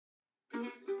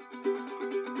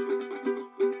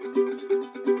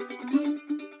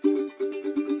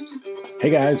Hey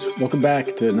guys, welcome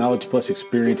back to Knowledge Plus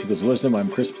Experience Equals Wisdom. I'm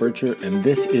Chris Bircher, and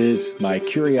this is my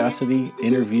Curiosity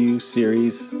interview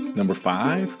series number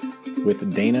 5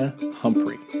 with Dana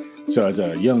Humphrey. So as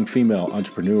a young female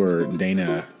entrepreneur,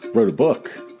 Dana wrote a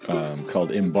book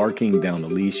called Embarking Down the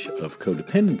Leash of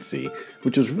Codependency,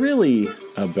 which was really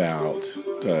about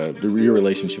your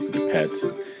relationship with your pets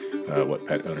and what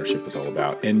pet ownership was all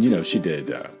about. And, she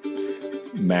did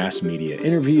mass media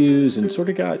interviews and sort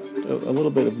of got a little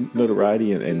bit of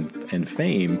notoriety and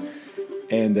fame.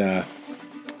 And I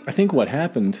think what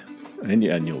happened, and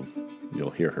you'll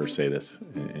hear her say this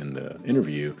in the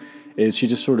interview, is she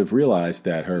just sort of realized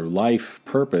that her life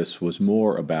purpose was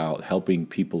more about helping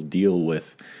people deal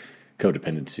with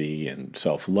codependency and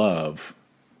self-love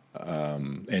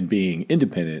and being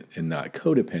independent and not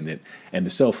codependent. And the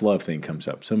self-love thing comes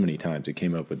up so many times. It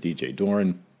came up with DJ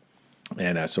Doran,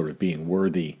 and sort of being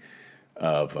worthy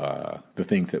of the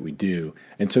things that we do.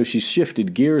 And so she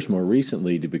shifted gears more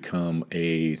recently to become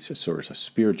a sort of a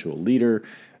spiritual leader,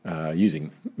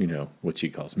 using, what she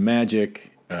calls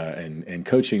magic and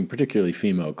coaching particularly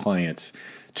female clients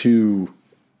to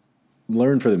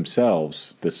learn for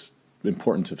themselves this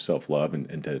importance of self-love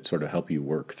and to sort of help you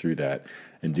work through that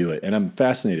and do it. And I'm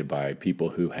fascinated by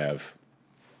people who have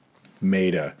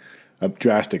made a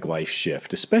drastic life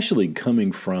shift, especially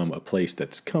coming from a place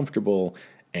that's comfortable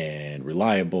and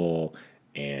reliable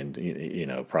and,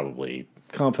 probably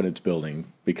confidence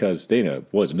building, because Dana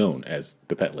was known as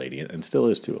the pet lady and still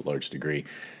is to a large degree.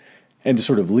 And to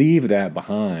sort of leave that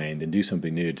behind and do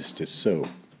something new just is so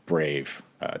brave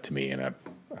to me. And I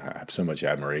have so much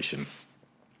admiration.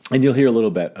 And you'll hear a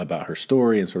little bit about her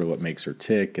story and sort of what makes her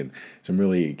tick and some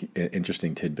really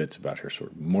interesting tidbits about her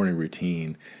sort of morning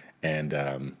routine. And,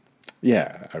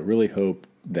 I really hope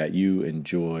that you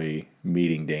enjoy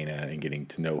meeting Dana and getting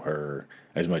to know her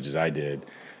as much as I did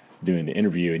doing the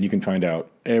interview. And you can find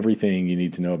out everything you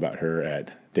need to know about her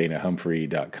at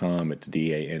danahumphrey.com. It's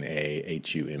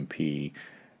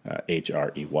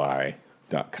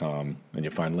DANAHUMPHREY.com. And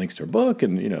you'll find links to her book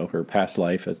and, her past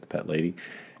life as the pet lady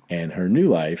and her new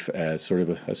life as sort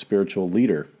of a spiritual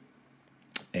leader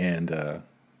and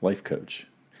life coach.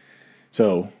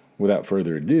 So, without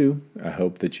further ado, I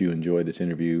hope that you enjoy this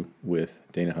interview with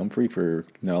Dana Humphrey for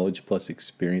Knowledge Plus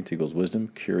Experience Equals Wisdom,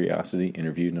 Curiosity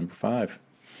interview number 5.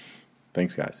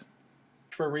 Thanks, guys.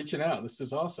 For reaching out. This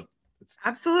is awesome.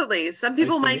 Absolutely. Some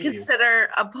people might consider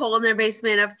a pole in their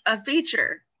basement a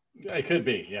feature. It could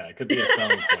be. Yeah, it could be a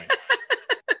selling point.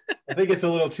 I think it's a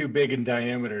little too big in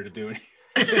diameter to do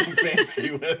anything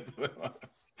fancy with.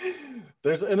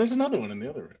 There's another one in the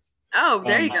other room. Oh,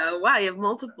 there you go. Wow, you have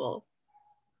multiple.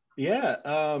 Yeah.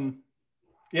 I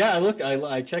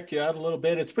checked you out a little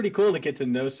bit. It's pretty cool to get to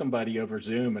know somebody over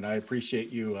Zoom, and I appreciate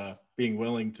you being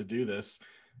willing to do this.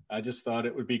 I just thought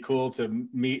it would be cool to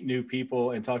meet new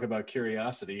people and talk about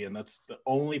curiosity, and that's the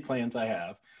only plans I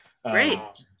have. Great.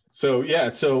 So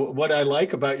what I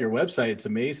like about your website, it's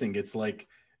amazing. It's like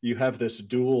you have this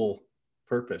dual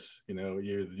purpose.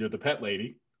 You're the pet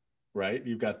lady, right?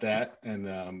 You've got that, and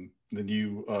then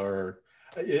you are.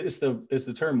 Is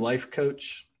the term life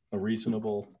coach a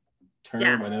reasonable term?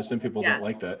 Yeah. I know some people don't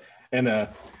like that. And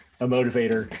a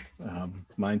motivator,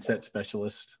 mindset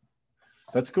specialist.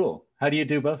 That's cool. How do you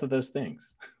do both of those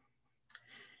things?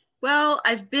 Well,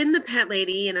 I've been the pet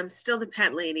lady and I'm still the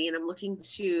pet lady, and I'm looking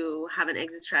to have an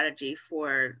exit strategy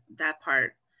for that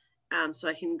part, so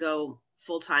I can go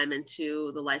full-time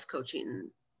into the life coaching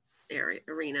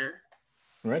arena.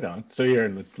 Right on. So you're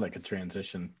in like a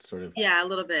transition sort of. Yeah, a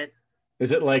little bit.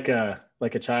 Is it like a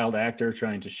child actor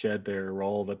trying to shed their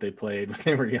role that they played when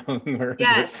they were young? Or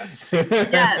yes,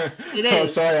 yes, it is. Oh,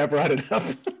 sorry, I brought it up.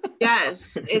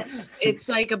 Yes, it's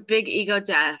like a big ego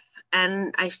death,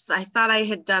 and I thought I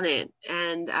had done it,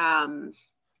 and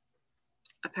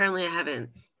apparently I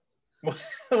haven't. Well,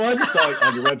 I just saw it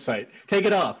on your website. Take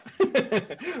it off.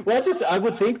 Well, I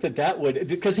would think that would,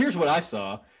 because here's what I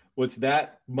saw was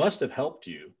that must have helped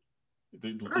you.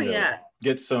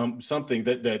 Get something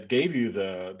that gave you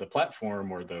the platform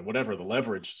or the whatever, the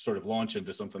leverage to sort of launch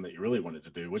into something that you really wanted to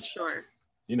do, which sure.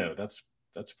 That's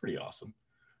pretty awesome.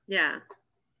 Yeah.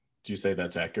 Do you say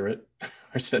that's accurate?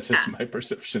 Or is that just my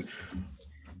perception?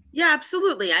 Yeah,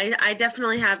 absolutely. I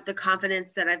definitely have the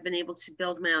confidence that I've been able to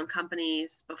build my own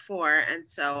companies before. And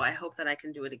so I hope that I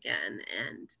can do it again,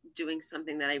 and doing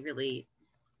something that I really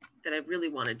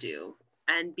want to do,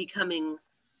 and becoming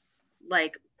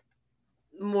like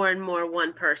more and more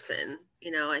one person.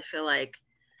 I feel like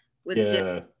with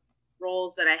different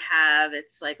roles that I have,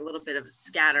 it's like a little bit of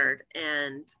scattered,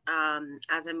 and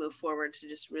as I move forward to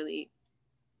just really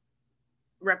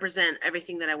represent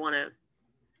everything that I want to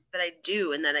I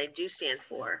do and that I do stand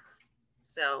for.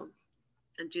 So,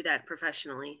 and do that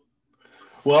professionally.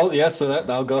 Well, yeah, so that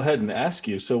I'll go ahead and ask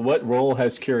you. So what role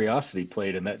has curiosity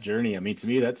played in that journey? I mean, to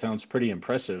me, that sounds pretty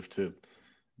impressive to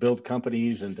build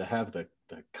companies and to have the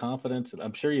confidence. And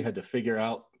I'm sure you had to figure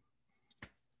out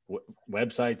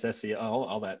websites, SEO,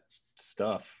 all that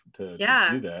stuff to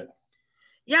Yeah. do that.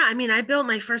 Yeah. I mean, I built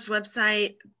my first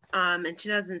website in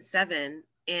 2007,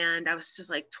 and I was just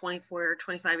like 24 or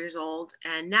 25 years old.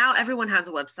 And now everyone has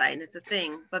a website and it's a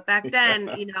thing. But back then,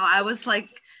 Yeah. you know, I was like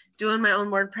doing my own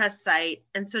WordPress site.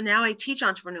 And so now I teach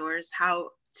entrepreneurs how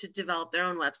to develop their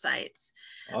own websites.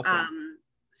 Awesome.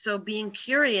 So being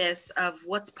curious of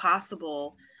what's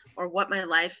possible or what my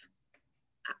life,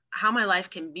 how my life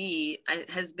can be,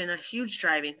 has been a huge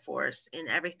driving force in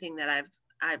everything that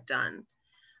I've done.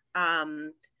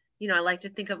 You know, I like to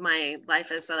think of my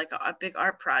life as like a big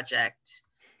art project.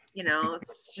 You know,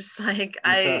 it's just like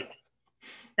Yeah.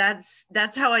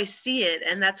 that's how I see it,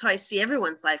 and that's how I see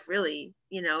everyone's life, really.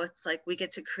 You know, it's like we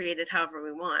get to create it however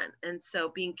we want. And so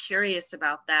being curious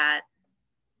about that,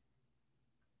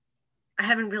 I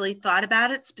haven't really thought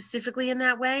about it specifically in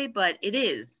that way, but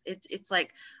it's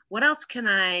like, what else can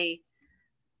I,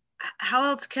 how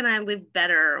else can I live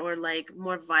better or like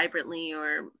more vibrantly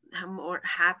or more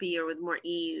happy or with more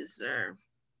ease or.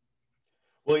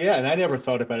 Well, yeah, and I never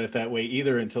thought about it that way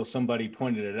either until somebody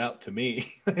pointed it out to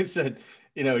me. They said,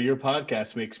 your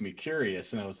podcast makes me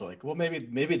curious. And I was like, well,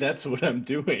 maybe that's what I'm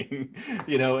doing,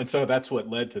 and so that's what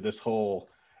led to this whole,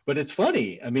 but it's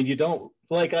funny. I mean, you don't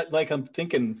like I'm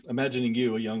thinking, imagining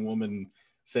you, a young woman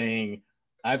saying,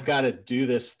 I've got to do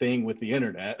this thing with the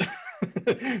internet.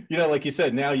 Like you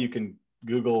said, now you can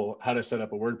Google how to set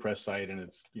up a WordPress site and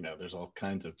it's, there's all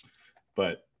kinds of,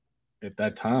 but at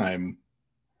that time,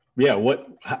 yeah,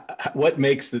 what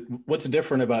makes what's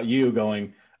different about you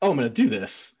going, oh, I'm going to do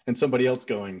this, and somebody else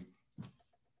going,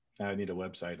 I need a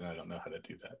website and I don't know how to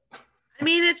do that. I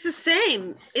mean, it's the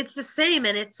same,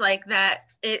 and it's like that.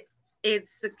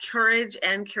 It's the courage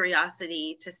and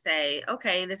curiosity to say,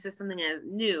 okay, this is something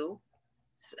new,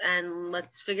 and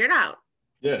let's figure it out.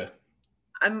 Yeah.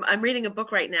 I'm reading a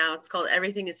book right now. It's called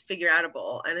Everything is Figure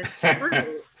Outable, and it's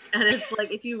true. And it's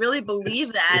like, if you really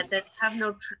believe that, then you have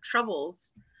no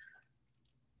troubles.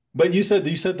 But you said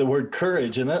the word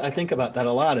courage, and I think about that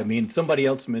a lot. I mean, somebody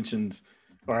else mentioned,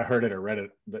 or I heard it or read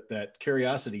it, that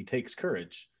curiosity takes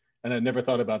courage, and I never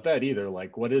thought about that either.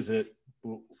 Like, what is it?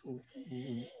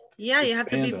 Yeah, you have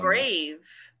to be Expand on that. brave.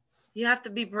 You have to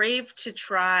be brave to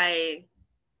try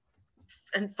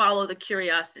and follow the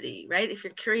curiosity, right? If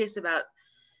you're curious about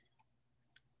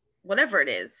whatever it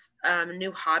is, a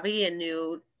new hobby, a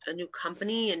new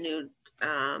company, a new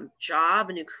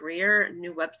job, a new career, a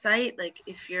new website, like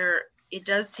it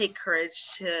does take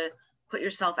courage to put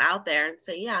yourself out there and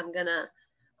say, yeah, I'm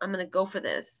gonna go for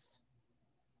this.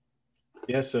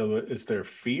 Yeah. So is there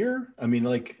fear? I mean,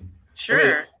 like,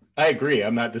 Sure. I agree.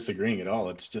 I'm not disagreeing at all.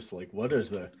 It's just like, what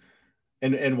is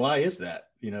and why is that?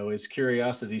 Is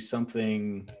curiosity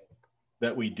something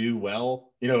that we do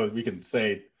well? We can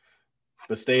say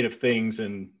the state of things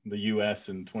in the US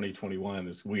in 2021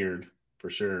 is weird for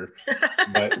sure.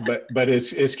 but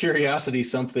is curiosity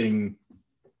something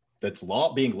that's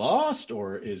being lost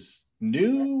or is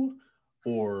new?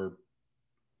 Or,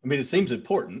 I mean, it seems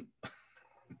important.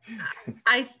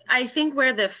 I think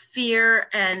where the fear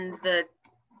and the,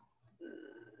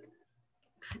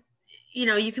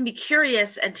 you can be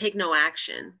curious and take no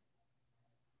action.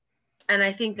 And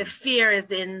I think the fear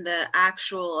is in the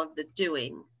actual of the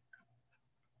doing.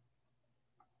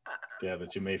 Yeah,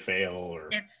 that you may fail, or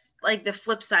it's like the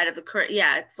flip side of the current.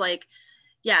 Yeah, it's like,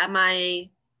 yeah,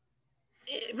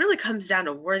 it really comes down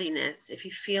to worthiness. If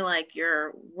you feel like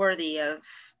you're worthy of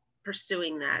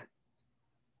pursuing that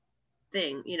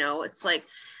thing, it's like,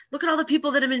 look at all the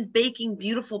people that have been baking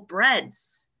beautiful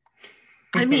breads.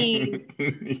 I mean,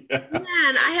 yeah. Man,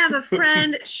 I have a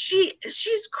friend,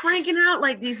 she's cranking out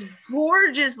like these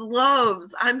gorgeous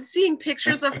loaves. I'm seeing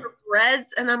pictures of her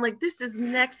breads and I'm like, this is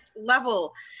next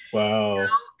level. Wow.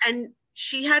 And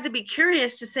she had to be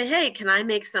curious to say, hey, can I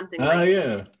make something like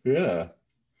that? Yeah.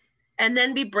 And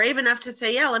then be brave enough to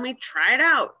say, yeah, let me try it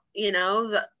out.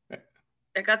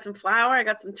 I got some flour, I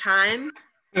got some time.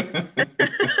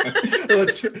 Well,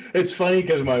 it's funny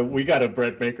because we got a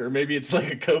bread maker. Maybe it's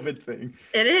like a COVID thing.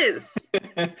 It is.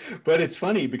 But it's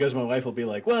funny because my wife will be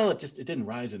like, well, it didn't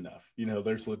rise enough.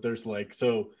 There's like,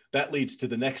 so that leads to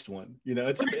the next one.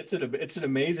 It's an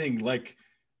amazing like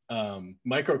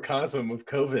microcosm of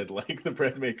COVID, like the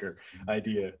bread maker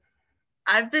idea.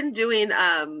 I've been doing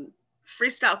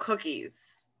freestyle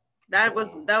cookies. That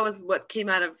was what came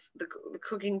out of the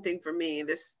cooking thing for me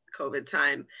this COVID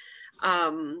time.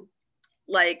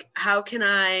 Like, how can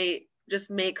I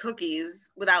just make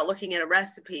cookies without looking at a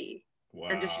recipe? Wow.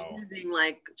 And just using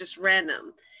like just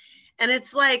random. And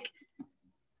it's like,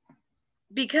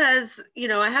 because, you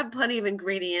know, I have plenty of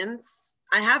ingredients.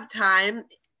 I have time.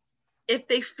 If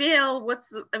they fail,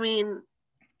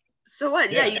 so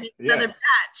what? Yeah, you get another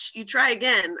batch. You try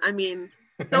again. I mean,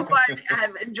 so far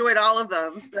I've enjoyed all of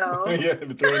them. So yeah,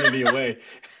 throwing any away.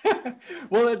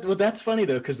 well, that's funny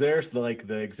though, because there's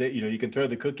you know, you can throw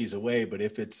the cookies away, but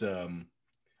if it's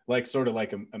like sort of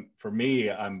like for me,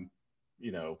 I'm,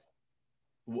 you know,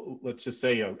 let's just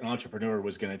say an entrepreneur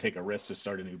was going to take a risk to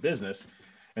start a new business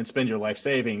and spend your life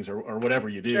savings or whatever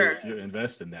you do, sure. If you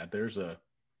invest in that,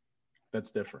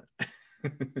 that's different.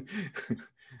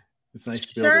 It's nice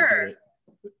to be able to do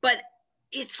it. But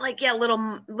it's like, yeah,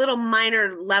 little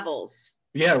minor levels.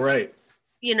 Yeah, right.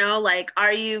 You know, like,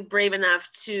 are you brave enough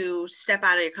to step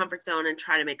out of your comfort zone and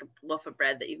try to make a loaf of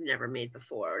bread that you've never made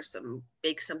before, or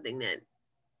bake something that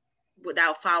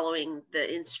without following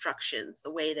the instructions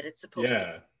the way that it's supposed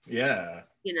to? Yeah.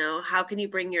 You know, how can you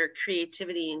bring your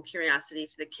creativity and curiosity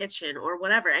to the kitchen or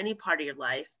whatever, any part of your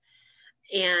life?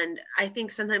 And I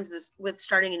think sometimes with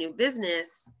starting a new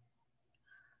business,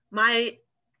 my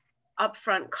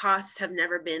upfront costs have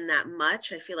never been that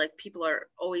much. I feel like people are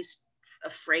always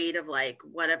afraid of like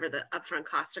whatever the upfront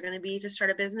costs are going to be to start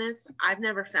a business. I've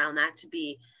never found that to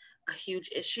be a huge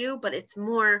issue, but it's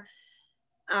more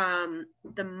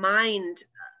the mind,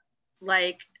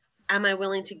 like, am I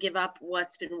willing to give up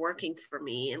what's been working for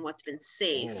me and what's been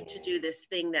safe to do this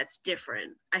thing that's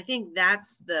different? I think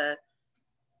that's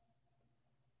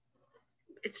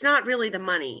it's not really the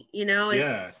money, you know?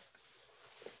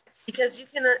 Because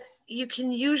you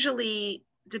can usually,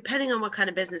 depending on what kind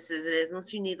of businesses it is,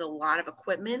 unless you need a lot of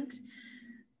equipment,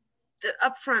 the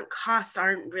upfront costs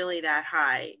aren't really that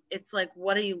high. It's like,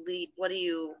 what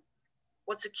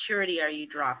security are you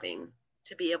dropping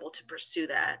to be able to pursue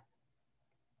that?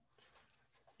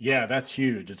 Yeah, that's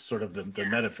huge. It's sort of the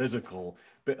metaphysical,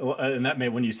 and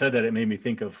when you said that, it made me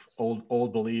think of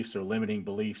old beliefs or limiting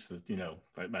beliefs that, you know,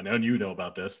 I know you know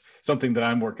about this, something that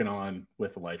I'm working on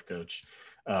with a life coach.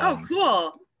 Oh,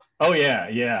 cool. Oh yeah.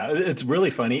 It's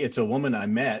really funny. It's a woman I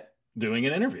met doing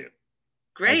an interview.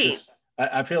 Great.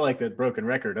 I feel like that broken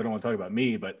record. I don't want to talk about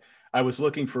me, but I was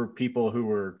looking for people who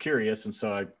were curious. And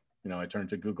so I turned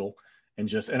to Google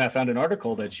and I found an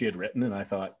article that she had written, and I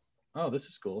thought, oh, this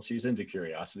is cool. She's into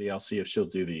curiosity. I'll see if she'll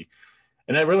do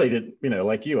and I really didn't, you know,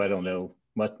 like you, I don't know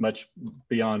much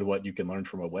beyond what you can learn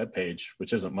from a web page,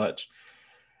 which isn't much.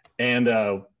 And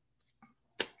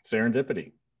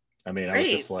serendipity. I mean, great. I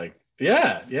was just like,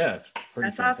 yeah, it's pretty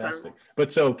That's fantastic.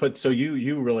 Awesome. But so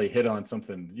you really hit on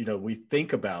something. You know, we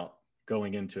think about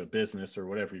going into a business or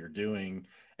whatever you're doing,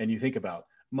 and you think about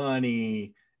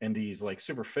money and these like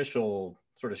superficial,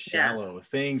 sort of shallow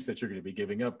things that you're going to be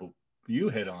giving up. But you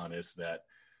hit on is that,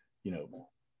 you know,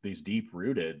 these deep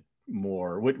rooted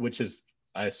more, which is,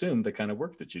 I assume, the kind of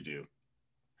work that you do.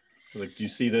 Like, do you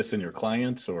see this in your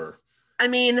clients or? I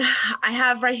mean, I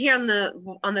have right here on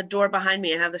the door behind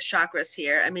me, I have the chakras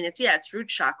here. I mean, it's root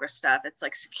chakra stuff. It's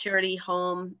like security,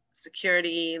 home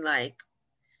security, like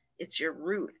it's your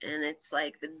root, and it's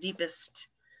like the deepest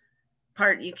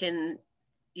part you can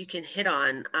hit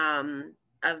on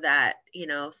of that, you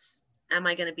know, am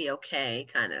I going to be okay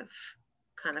kind of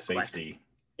safety question.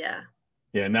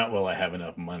 Yeah, not will I have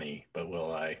enough money, but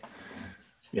will I?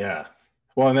 Yeah.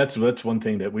 Well, and that's one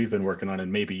thing that we've been working on,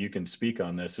 and maybe you can speak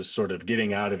on this, is sort of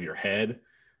getting out of your head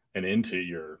and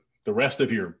into the rest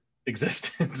of your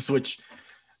existence, which,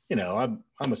 you know,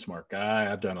 I'm a smart guy.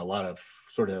 I've done a lot of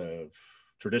sort of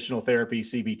traditional therapy,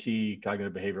 CBT,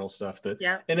 cognitive behavioral stuff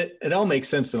and it all makes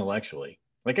sense intellectually.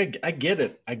 Like I get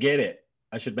it.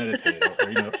 I should meditate, or,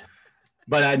 you know,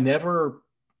 but I never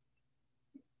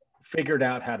figured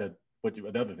out how to,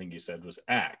 another thing you said was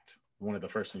act. One of the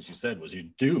first things you said was you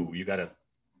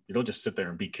don't just sit there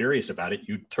and be curious about it.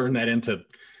 You turn that into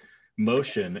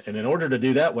motion. And in order to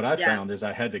do that, what I found is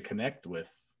I had to connect with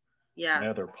my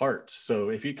other parts. So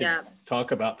if you could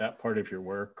talk about that part of your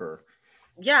work or.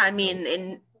 Yeah. I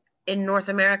mean, in North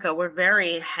America, we're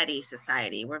very heady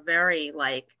society. We're very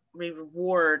like, we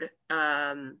reward,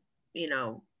 you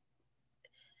know,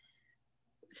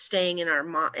 staying in our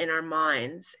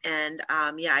minds. And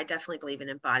I definitely believe in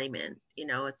embodiment. You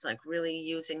know, it's like really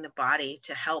using the body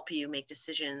to help you make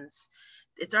decisions.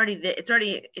 It's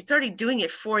already doing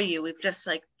it for you. We've just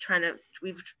like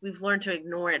we've learned to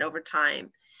ignore it over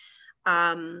time.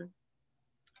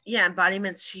 Yeah,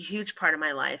 embodiment's a huge part of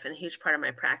my life and a huge part of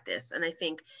my practice. And I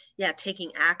think, yeah,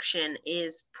 taking action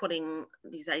is putting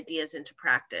these ideas into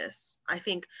practice. I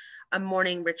think a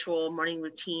morning ritual, morning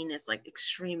routine is like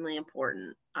extremely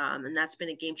important. And that's been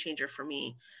a game changer for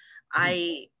me.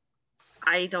 I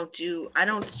I don't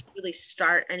really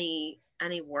start any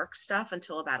work stuff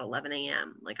until about 11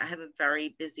 a.m. Like I have a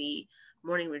very busy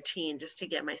morning routine just to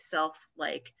get myself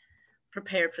like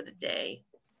prepared for the day.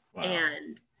 Wow.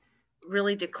 And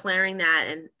really declaring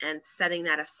that and setting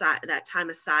that aside, that time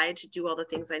aside to do all the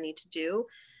things I need to do,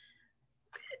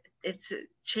 it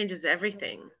changes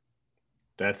everything.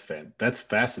 That's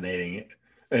fascinating.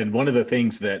 And one of the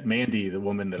things that Mandy, the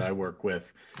woman that I work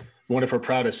with, one of her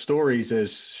proudest stories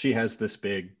is she has this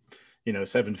big,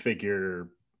 7-figure,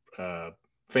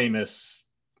 famous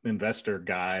investor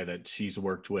guy that she's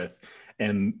worked with.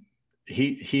 And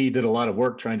he did a lot of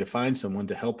work trying to find someone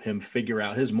to help him figure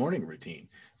out his morning routine.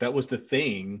 That was the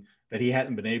thing that he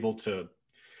hadn't been able to,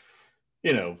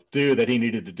 do, that he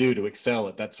needed to do to excel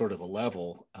at that sort of a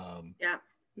level. Yeah.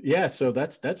 Yeah. So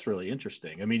that's really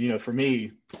interesting. I mean, for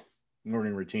me,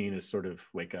 morning routine is sort of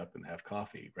wake up and have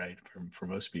coffee, right? For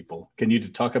most people. Can you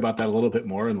talk about that a little bit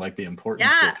more and like the importance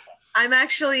Yeah. of... I'm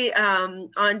actually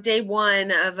on day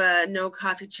 1 of a no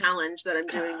coffee challenge that I'm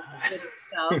doing with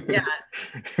myself. Yeah.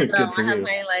 So Good for I have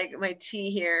you. my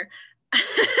tea here.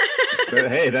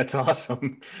 Hey, that's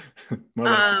awesome. My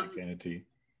wife's a big fan of tea.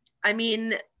 I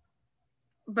mean,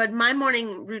 but my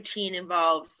morning routine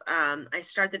involves I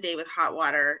start the day with hot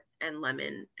water and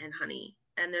lemon and honey.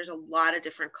 And there's a lot of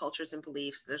different cultures and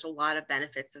beliefs. There's a lot of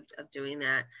benefits of doing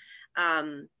that.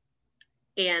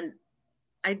 And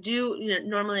I do,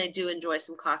 normally I do enjoy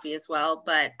some coffee as well,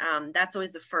 but that's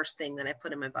always the first thing that I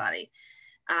put in my body.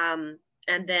 And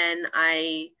then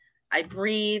I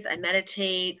breathe, I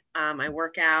meditate, I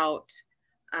work out,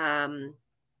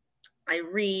 I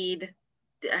read.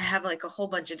 I have like a whole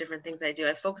bunch of different things I do.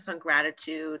 I focus on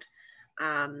gratitude.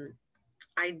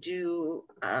 I do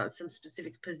some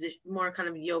specific more kind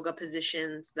of yoga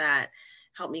positions that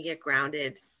help me get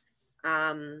grounded.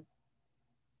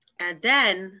 And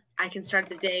then I can start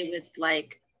the day with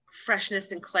like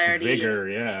freshness and clarity. Vigor,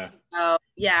 yeah.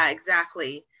 Yeah,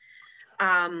 exactly.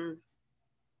 Well,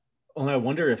 I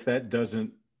wonder if that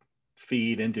doesn't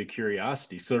feed into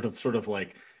curiosity, sort of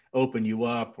like open you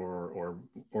up or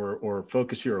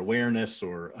focus your awareness,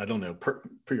 or I don't know,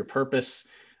 for your purpose.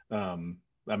 I mean,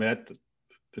 that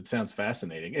sounds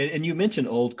fascinating. And you mentioned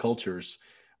old cultures.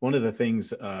 One of the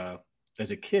things as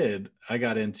a kid, I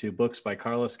got into books by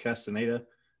Carlos Castaneda.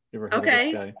 You ever heard of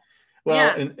this guy?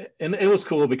 Well, yeah. and it was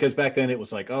cool because back then it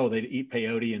was like, oh, they'd eat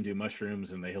peyote and do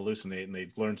mushrooms and they hallucinate and they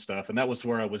learn stuff. And that was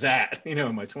where I was at,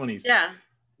 in my 20s. Yeah.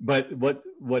 But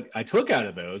what I took out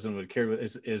of those and would carry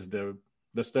is the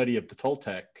study of the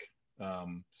Toltec,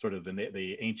 sort of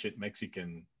the ancient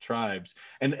Mexican tribes,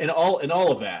 and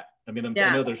all of that. I mean,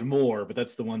 I know there's more, but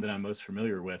that's the one that I'm most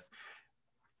familiar with.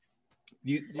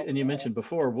 You mentioned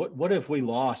before, what have we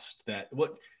lost?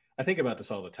 What I think about this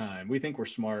all the time. We think we're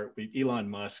smart. Elon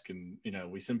Musk, and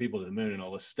we send people to the moon and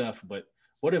all this stuff. But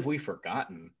what have we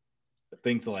forgotten?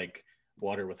 Things like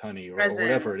water with honey or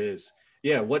whatever it is.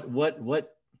 Yeah. What?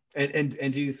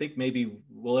 And do you think maybe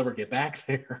we'll ever get back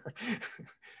there?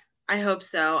 I hope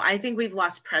so. I think we've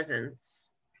lost presence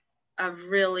of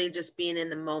really just being in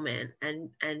the moment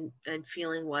and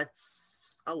feeling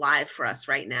what's alive for us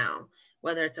right now,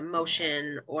 whether it's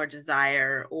emotion or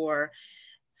desire or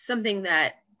something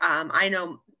that I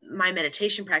know my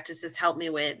meditation practice has helped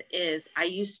me with. Is I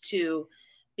used to,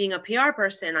 being a PR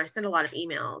person, I send a lot of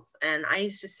emails, and I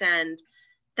used to send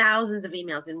thousands of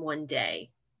emails in one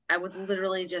day. I would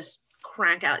literally just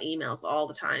crank out emails all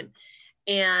the time.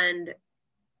 And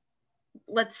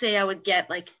let's say I would get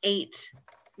like 8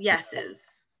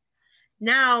 yeses.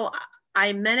 Now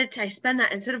I meditate, I spend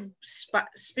that, instead of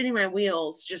spinning my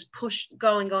wheels, just push,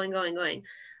 going.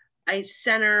 I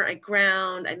center, I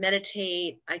ground, I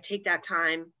meditate, I take that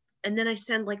time, and then I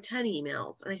send like 10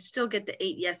 emails and I still get the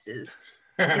 8 yeses.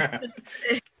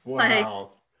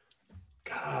 Wow.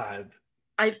 God.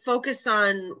 I focus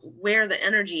on where the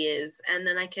energy is, and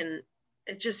then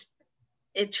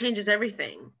it changes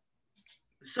everything.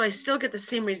 So I still get the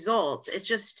same results.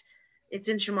 It's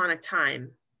in shamanic time.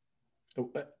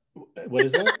 What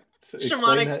is that?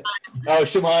 Shamanic time. Oh,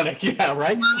 shamanic. Yeah,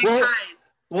 right. Shamanic time.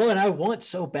 Well, and I want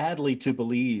so badly to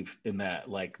believe in that,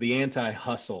 like the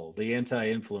anti-hustle, the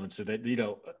anti-influencer,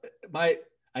 that,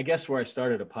 I guess where I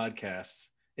started a podcast,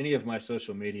 any of my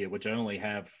social media, which I only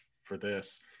have for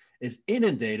this, is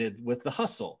inundated with the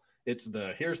hustle. It's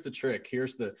here's the trick.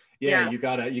 Here's you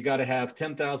gotta have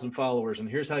 10,000 followers, and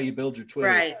here's how you build your Twitter.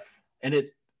 Right. And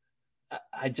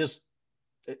I just,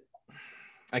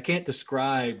 I can't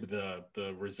describe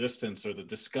the resistance or the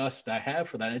disgust I have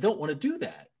for that. I don't want to do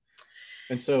that.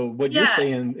 And so what you're Yeah.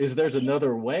 saying is there's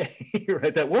another way,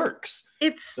 right, that works.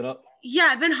 Yeah,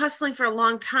 I've been hustling for a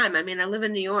long time. I mean, I live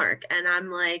in New York and I'm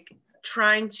like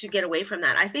trying to get away from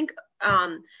that. I think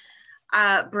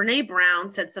Brene Brown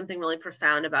said something really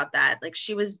profound about that. Like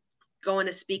she was going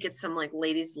to speak at some like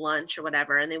ladies lunch or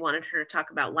whatever, and they wanted her to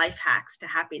talk about life hacks to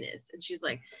happiness. And she's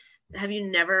like, have you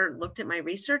never looked at my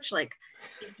research? Like,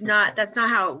 that's not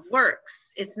how it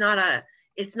works. It's not a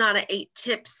 8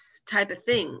 tips type of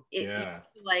thing.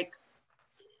 Like,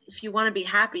 if you want to be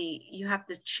happy, you have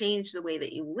to change the way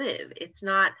that you live. It's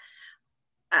not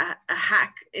a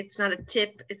hack. It's not a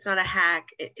tip. It's not a hack.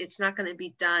 It's not going to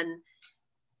be done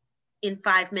in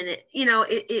 5 minutes.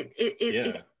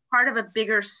 It's part of a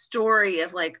bigger story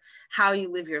of like how you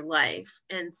live your life.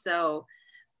 And so,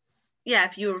 yeah,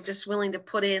 if you're just willing to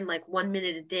put in like 1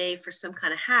 minute a day for some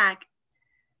kind of hack,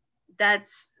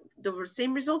 that's the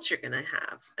same results you're going to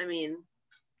have. I mean,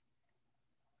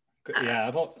 yeah,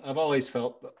 I've always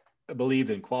believed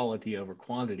in quality over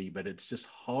quantity, but it's just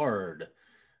hard.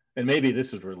 And maybe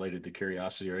this is related to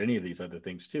curiosity or any of these other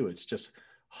things too. It's just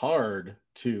hard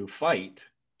to fight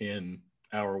in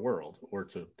our world, or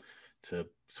to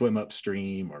swim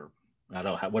upstream, or I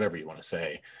don't know, whatever you want to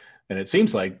say. And it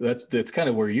seems like that's kind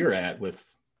of where you're at with,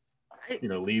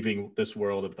 leaving this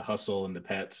world of the hustle and the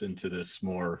pets into this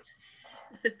more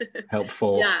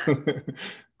helpful. Yeah.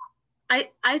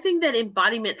 I think that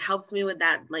embodiment helps me with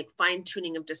that, like fine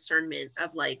tuning of discernment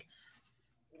of like,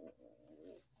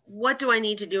 what do I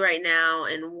need to do right now?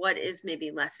 And what is maybe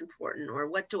less important, or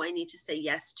what do I need to say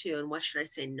yes to? And what should I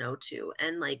say no to?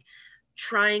 And like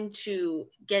trying to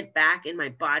get back in my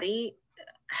body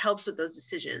helps with those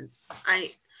decisions.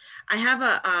 I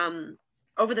have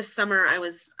over the summer, I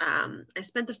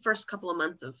spent the first couple of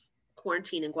months of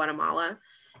quarantine in Guatemala,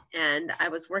 and I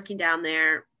was working down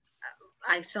there.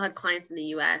 I still had clients in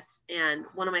the US, and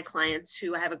one of my clients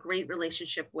who I have a great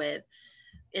relationship with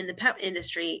in the pet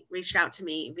industry reached out to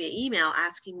me via email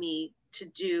asking me to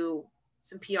do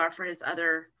some PR for his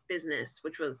other business,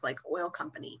 which was like oil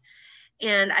company.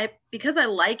 And because I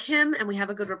like him and we have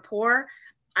a good rapport,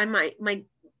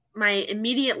 my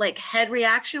immediate like head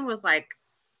reaction was like,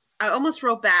 I almost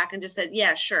wrote back and just said,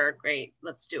 yeah, sure, great,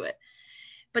 let's do it.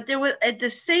 But there was, at the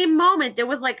same moment, it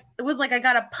was like I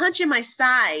got a punch in my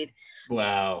side.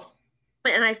 Wow.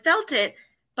 And I felt it,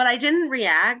 but I didn't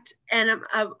react. And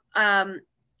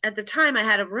at the time I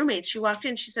had a roommate, she walked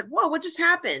in, she said, whoa, what just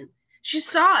happened? She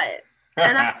saw it.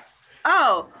 And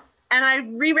and I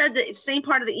reread the same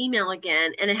part of the email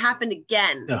again, and it happened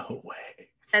again. No way.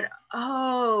 And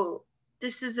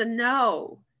this is a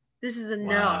no. This is a no.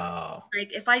 Wow.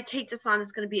 Like, if I take this on,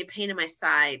 it's going to be a pain in my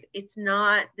side. This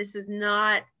is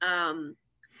not, I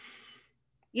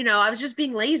was just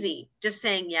being lazy, just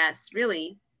saying yes,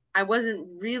 really. I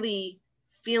wasn't really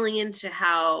feeling into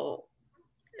how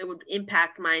it would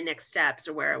impact my next steps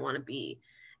or where I want to be.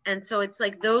 And so it's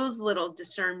like those little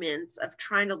discernments of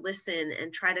trying to listen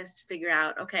and try to figure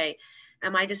out, okay,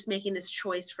 am I just making this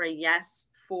choice for a yes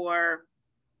for,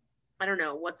 I don't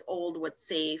know, what's old, what's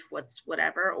safe, what's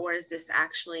whatever, or is this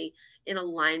actually in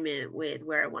alignment with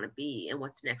where I want to be and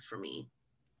what's next for me?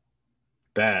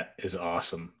 That is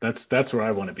awesome. That's where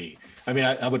I want to be. I mean,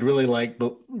 I would really like,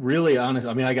 but really honest.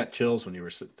 I mean, I got chills when you were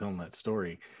telling that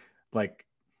story. Like,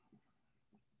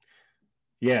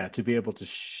 yeah, to be able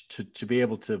to be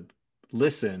able to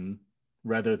listen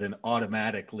rather than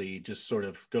automatically just sort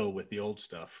of go with the old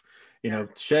stuff.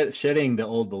 Shedding the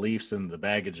old beliefs and the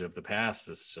baggage of the past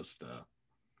is just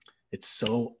it's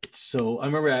so I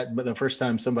remember the first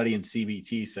time somebody in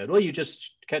CBT said, well, you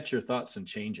just catch your thoughts and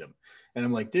change them. And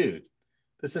I'm like, dude,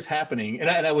 this is happening. And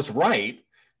I was right.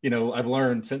 I've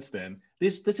learned since then,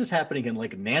 this is happening in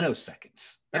like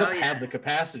nanoseconds. I don't have the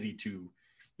capacity to,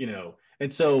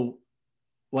 and so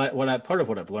part of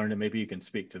what I've learned, and maybe you can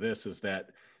speak to this, is that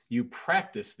you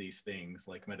practice these things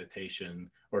like meditation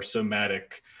or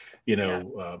somatic, in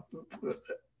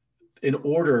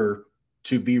order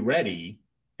to be ready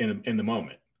in the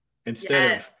moment,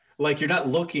 instead of like, you're not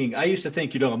looking. I used to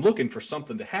think, I'm looking for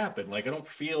something to happen. Like, I don't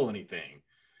feel anything.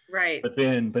 Right. But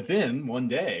then one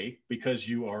day, because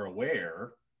you are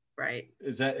aware. Right.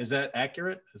 Is that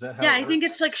accurate? Is that how? Yeah, I think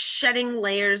it's like shedding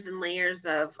layers and layers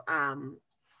of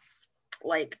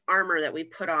like armor that we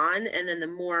put on, and then the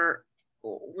more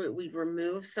we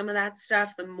remove some of that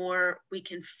stuff, the more we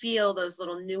can feel those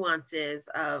little nuances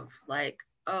of like,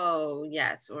 oh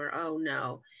yes, or oh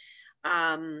no.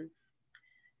 And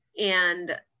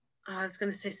I was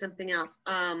going to say something else.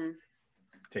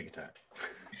 Take your time.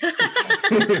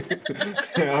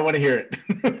 I want to hear it.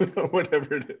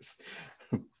 Whatever it is.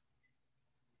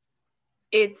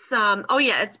 It's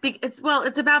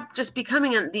it's about just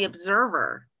becoming the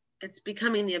observer. It's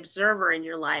becoming the observer in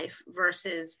your life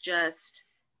versus just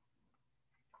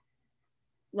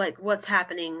like what's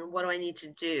happening, what do I need to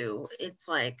do? It's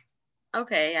like,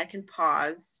 okay, I can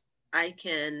pause, I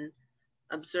can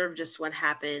observe just what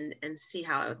happened and see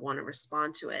how I would want to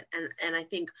respond to it. And I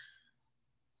think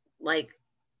like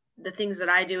the things that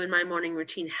I do in my morning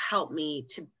routine help me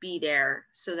to be there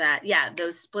so that, yeah,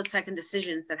 those split-second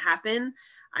decisions that happen,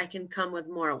 I can come with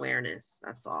more awareness.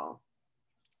 That's all.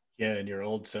 Yeah, and your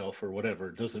old self or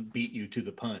whatever doesn't beat you to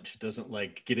the punch. It doesn't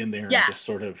like get in there and Yeah. just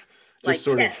sort of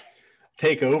Yes.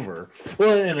 take over.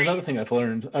 Well, and another thing I've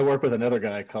learned, I work with another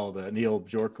guy called Neil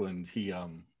Bjorklund. He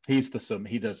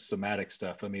does somatic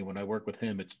stuff. I mean, when I work with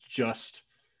him, it's just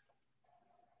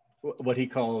what he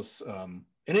calls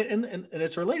and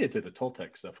it's related to the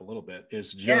Toltec stuff a little bit,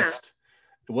 is just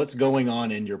what's going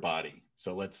on in your body.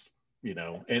 So let's,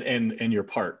 and your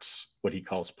parts, what he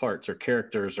calls parts or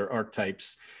characters or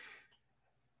archetypes.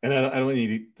 And I don't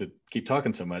need to keep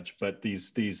talking so much, but these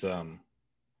things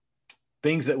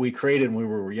that we created when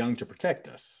we were young to protect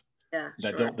us,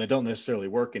 that don't necessarily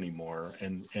work anymore.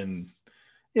 And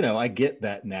I get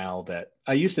that now, that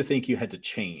I used to think you had to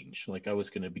change, like I was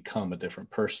going to become a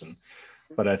different person.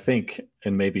 But I think,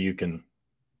 and maybe you can,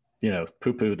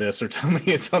 poo-poo this or tell me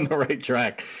it's on the right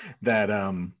track, that,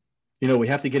 we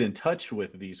have to get in touch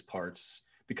with these parts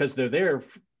because they're there.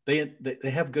 They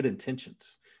have good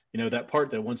intentions. That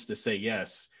part that wants to say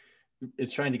yes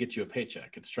is trying to get you a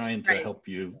paycheck. It's trying to help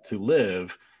you to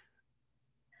live,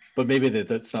 but maybe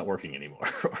that's not working anymore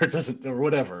or it doesn't, or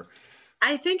whatever.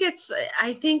 I think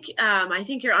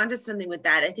you're onto something with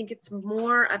that. I think it's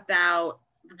more about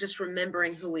just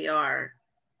remembering who we are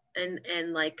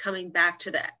and like coming back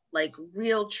to that, like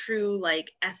real, true,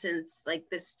 like essence, like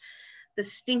the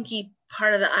stinky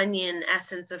part of the onion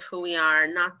essence of who we are,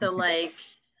 not the like,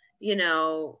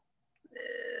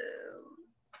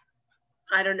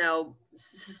 I don't know,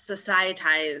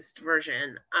 societized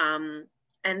version.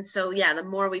 And so, yeah, the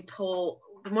more we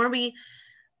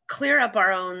clear up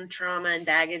our own trauma and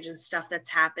baggage and stuff that's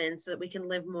happened so that we can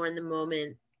live more in the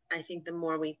moment, I think the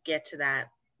more we get to that,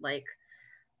 like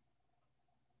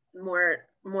more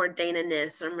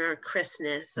Dana-ness or more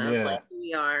Chris-ness of like who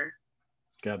we are.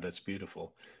 God, that's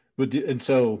beautiful. And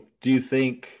so do you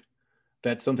think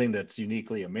that's something that's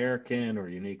uniquely American or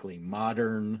uniquely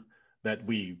modern, that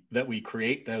we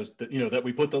create those, that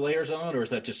we put the layers on, or is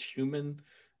that just human?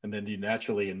 And then do you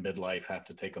naturally in midlife have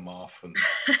to take them off and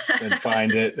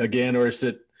find it again? Or is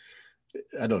it,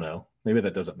 I don't know, maybe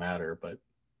that doesn't matter, but.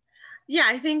 Yeah,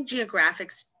 I think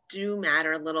geographics do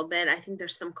matter a little bit. I think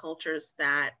there's some cultures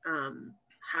that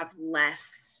have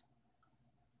less,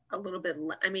 a little bit,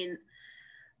 I mean,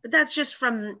 but that's just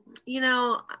from,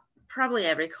 probably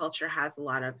every culture has a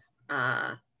lot of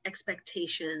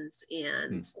expectations.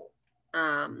 And,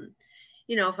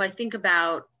 if I think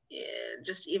about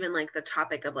just even like the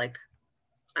topic of like,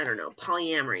 I don't know,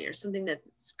 polyamory or something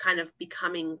that's kind of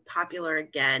becoming popular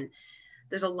again,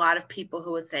 there's a lot of people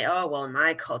who would say, oh, well, in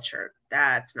my culture,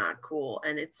 that's not cool.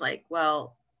 And it's like,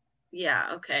 well,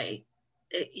 yeah, okay.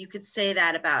 You could say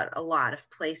that about a lot of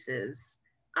places.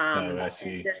 I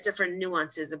see. There's different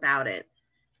nuances about it.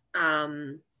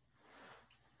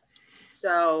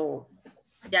 So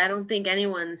yeah, I don't think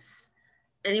anyone's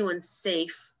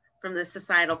safe from the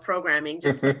societal programming.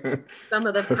 Just some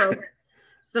of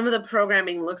the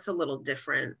programming looks a little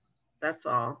different. That's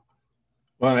all.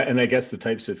 Well, and I guess the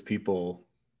types of people,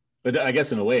 but I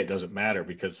guess in a way it doesn't matter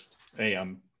because, hey,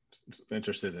 I'm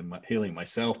interested in healing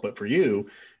myself, but for you,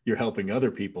 you're helping other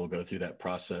people go through that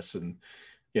process. And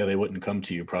yeah, they wouldn't come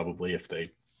to you probably if they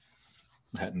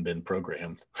hadn't been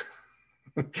programmed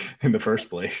in the first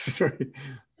place. Right?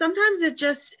 Sometimes it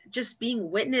just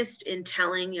being witnessed in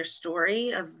telling your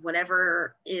story of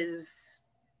whatever is,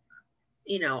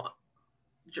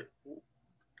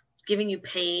 giving you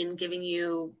pain, giving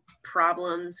you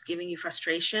problems, giving you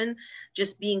frustration,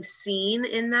 just being seen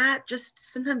in that,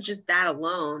 just sometimes just that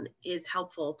alone is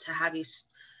helpful to have you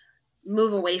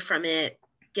move away from it,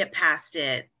 get past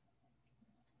it,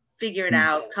 figure it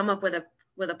out, come up with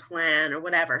a plan or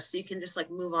whatever, so you can just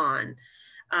like move on.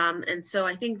 And so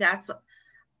I think that's,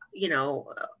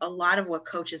 a lot of what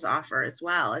coaches offer as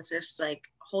well. It's just like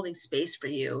holding space for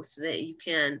you so that you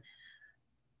can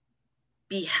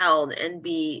be held and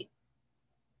be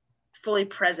fully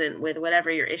present with whatever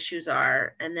your issues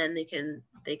are, and then they can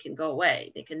go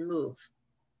away, they can move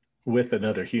with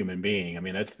another human being. I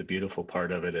mean, that's the beautiful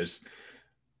part of it, is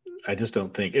I just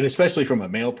don't think, and especially from a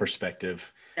male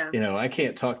perspective, Yeah. I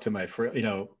can't talk to my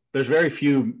friend, there's very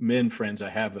few men friends I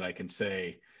have that I can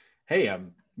say, hey,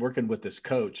 I'm working with this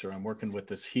coach or I'm working with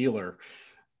this healer,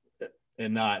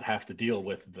 and not have to deal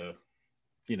with the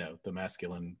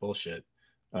masculine bullshit.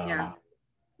 Yeah.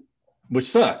 Which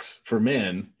sucks for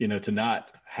men, to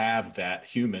not have that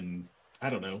human, I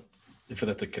don't know if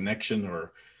that's a connection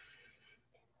or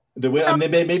the way,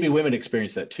 maybe women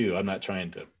experience that too. I'm not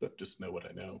trying to just know what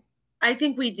I know. I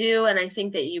think we do. And I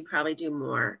think that you probably do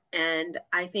more. And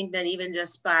I think that even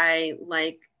just by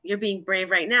like, you're being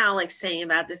brave right now, like saying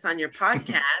about this on your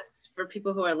podcast for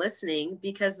people who are listening,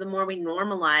 because the more we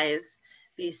normalize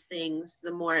these things,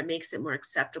 the more it makes it more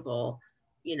acceptable,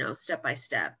 step by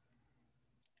step.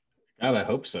 God, I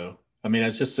hope so. I mean, I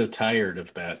was just so tired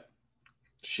of that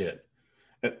shit.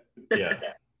 Yeah.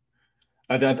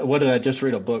 What did I just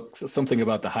read a book, something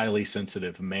about the highly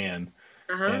sensitive man.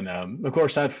 Uh-huh. And of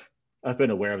course I've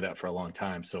been aware of that for a long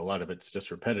time. So a lot of it's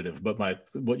just repetitive, but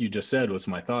what you just said was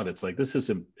my thought. It's like, this is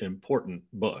an important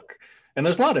book, and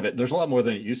there's a lot of it. There's a lot more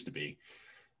than it used to be,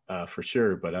 for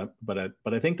sure. But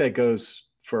I think that goes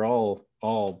for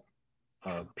all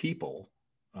people,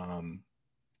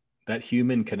 that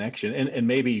human connection. And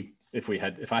maybe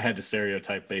if I had to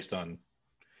stereotype based on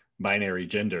binary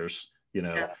genders,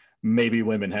 Yeah. maybe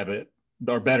women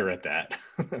are better at that,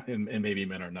 and maybe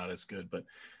men are not as good, but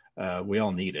we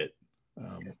all need it.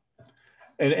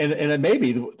 And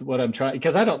maybe what I'm trying,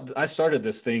 because I started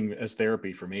this thing as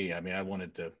therapy for me. I mean, I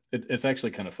wanted to, it's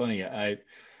actually kind of funny.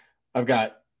 I've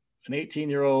got an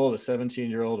 18-year-old, a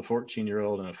 17-year-old, a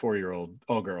 14-year-old, and a 4-year-old,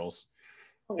 all girls.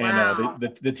 Wow.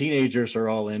 And the teenagers are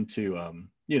all into,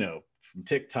 from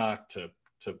TikTok to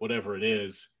whatever it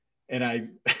is.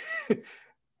 And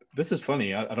this is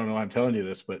funny. I don't know why I'm telling you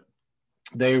this, but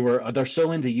they're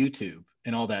so into YouTube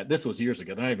and all that. This was years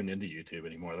ago. They're not even into YouTube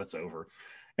anymore. That's over.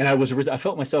 And I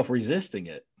felt myself resisting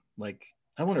it. Like,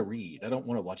 I want to read. I don't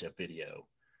want to watch a video.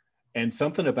 And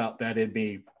something about that in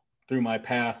me, through my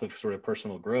path of sort of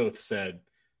personal growth, said,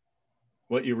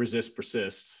 what you resist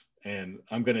persists. And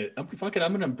I'm going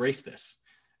to embrace this.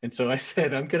 And so I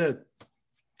said, I'm going to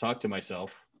talk to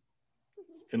myself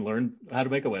and learn how to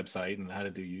make a website and how to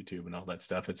do YouTube and all that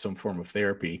stuff. It's some form of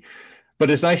therapy. But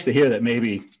it's nice to hear that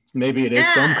maybe it is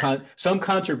some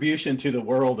contribution to the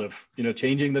world of,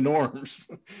 changing the norms.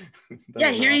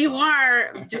 Yeah, here awesome. You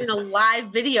are doing a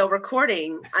live video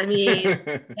recording. I mean,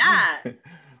 yeah,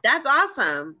 that's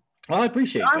awesome. Well, I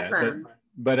appreciate that.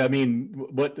 But I mean,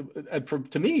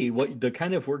 to me, what the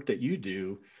kind of work that you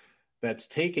do, that's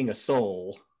taking a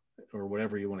soul, or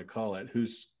whatever you want to call it,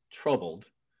 who's troubled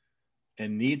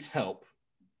and needs help,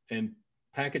 and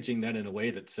packaging that in a way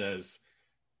that says,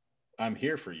 I'm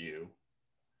here for you,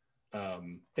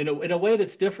 in a way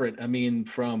that's different. I mean,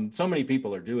 from so many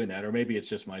people are doing that, or maybe it's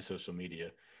just my social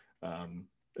media.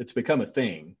 It's become a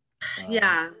thing.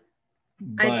 Yeah,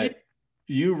 but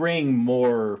you ring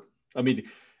more. I mean,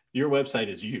 your website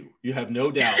is you. You have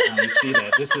no doubt when you see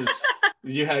that. This is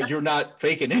you're not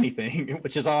faking anything,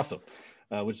 which is awesome.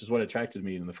 Which is what attracted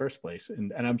me in the first place,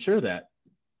 and I'm sure that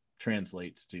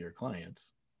translates to your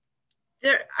clients.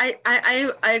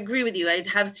 I agree with you. I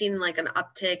have seen like an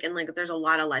uptick, and like there's a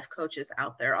lot of life coaches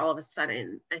out there all of a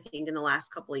sudden, I think in the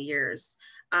last couple of years.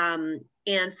 And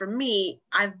for me,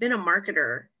 I've been a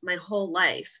marketer my whole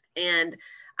life, and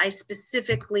I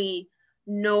specifically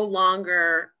no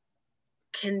longer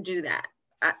can do that.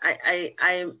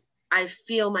 I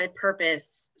feel my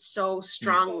purpose so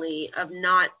strongly of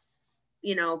not,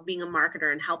 being a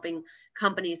marketer and helping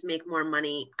companies make more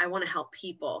money. I want to help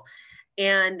people.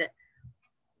 And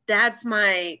that's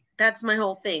my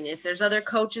whole thing. If there's other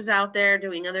coaches out there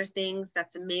doing other things,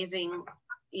 that's amazing.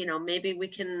 Maybe we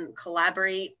can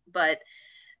collaborate, but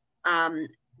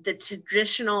the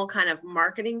traditional kind of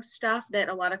marketing stuff that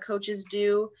a lot of coaches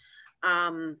do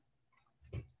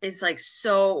is like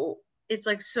so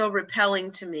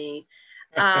repelling to me,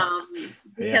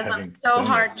 because I'm so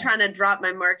hard trying to drop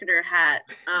my marketer hat.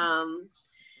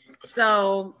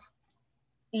 So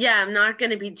yeah, I'm not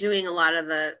going to be doing a lot of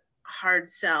the hard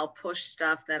sell push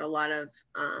stuff that a lot of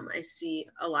I see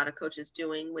a lot of coaches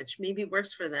doing, which maybe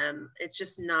works for them. It's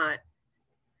just not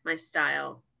my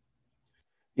style.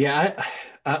 Yeah,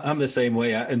 I'm the same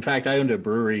way. In fact, I owned a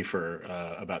brewery for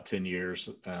about 10 years.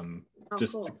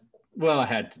 Cool. Well, I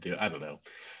had to do it. I don't know.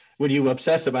 When you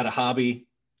obsess about a hobby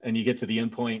and you get to the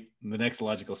end point, the next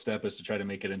logical step is to try to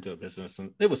make it into a business.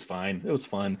 And it was fine. It was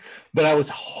fun, but I was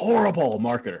a horrible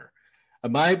marketer.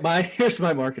 Here's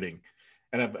my marketing.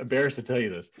 And I'm embarrassed to tell you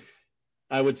this.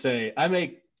 I would say I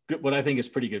make what I think is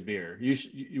pretty good beer.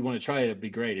 You want to try it, it'd be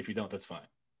great. If you don't, that's fine.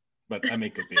 But I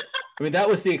make good beer. I mean, that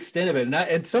was the extent of it.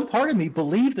 And some part of me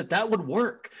believed that would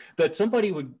work, that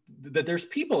there's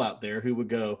people out there who would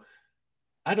go,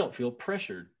 I don't feel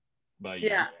pressured by you.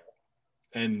 Yeah.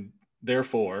 And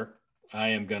therefore I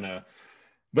am gonna,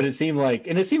 but it seemed like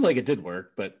it did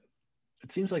work, but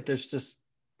it seems like there's just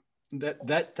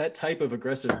that type of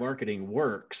aggressive marketing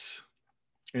works.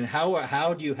 And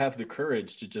how do you have the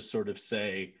courage to just sort of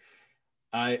say,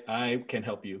 I can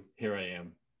help you. Here I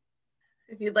am.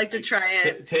 If you'd like to try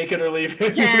it, take it or leave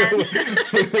it.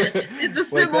 It's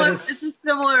a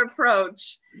similar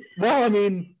approach. Well, I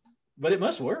mean, but it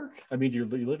must work. I mean, you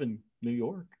live in New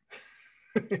York.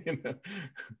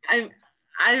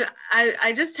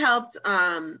 I just helped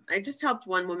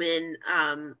one woman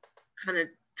kind of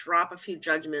drop a few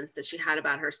judgments that she had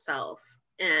about herself,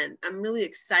 and I'm really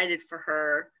excited for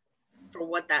her, for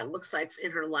what that looks like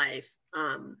in her life.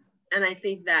 And I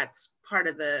think that's part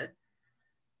of the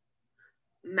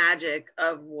magic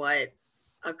of what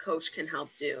a coach can help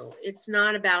do. It's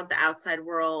not about the outside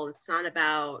world. It's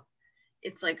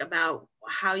like about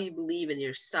how you believe in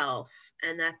yourself,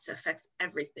 and that affects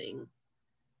everything.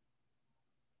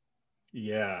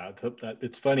 Yeah,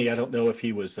 it's funny. I don't know if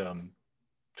he was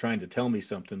trying to tell me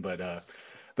something, but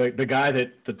the guy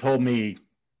that told me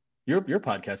your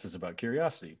podcast is about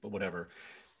curiosity, but whatever.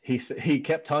 He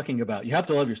kept talking about, you have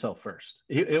to love yourself first.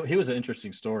 He was an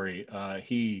interesting story.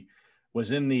 He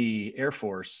was in the Air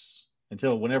Force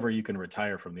until whenever you can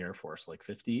retire from the Air Force, like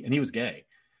 50, and he was gay,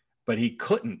 but he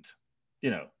couldn't,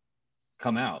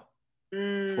 come out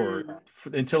for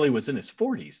until he was in his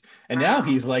 40s, and now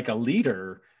he's like a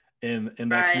leader in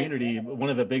that community, one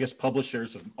of the biggest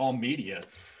publishers of all media,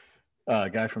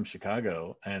 guy from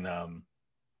Chicago. And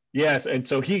yes, and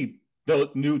so he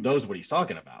knows what he's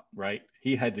talking about, right?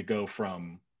 He had to go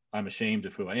from I'm ashamed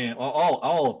of who I am,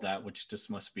 all of that, which just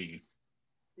must be,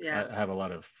 I have a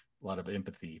lot of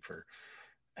empathy for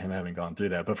him having gone through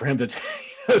that. But for him to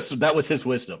so that was his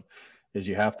wisdom, is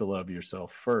you have to love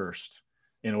yourself first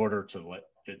in order to let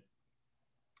it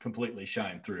completely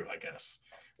shine through, I guess,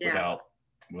 without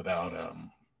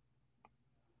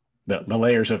the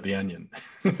layers of the onion.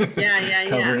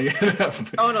 Covering it up.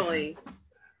 Totally.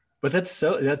 But that's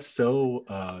so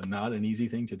not an easy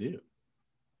thing to do.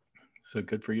 So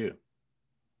good for you.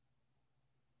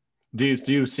 Do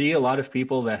you see a lot of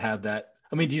people that have that?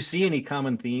 I mean, do you see any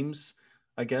common themes,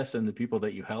 I guess, in the people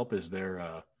that you help? Is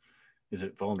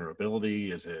it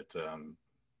vulnerability? Is it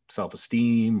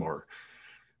self-esteem? Or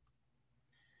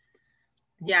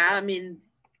I mean,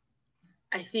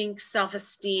 I think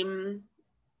self-esteem,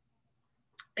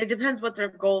 it depends what their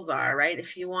goals are, right?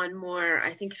 If you want more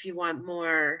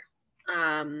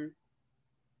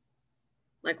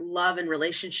like love and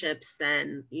relationships,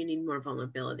 then you need more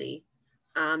vulnerability.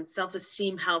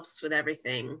 Self-esteem helps with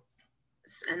everything,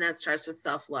 and that starts with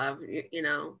self-love.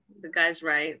 The guy's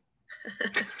right.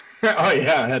 Oh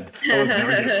yeah, I wasn't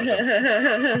arguing about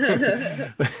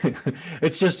that.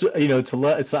 It's just to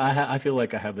love. So I feel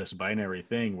like I have this binary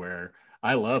thing where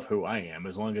I love who I am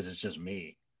as long as it's just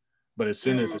me, but as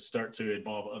soon as it starts to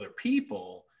involve other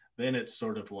people, then it's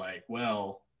sort of like,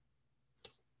 well,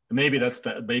 maybe that's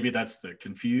the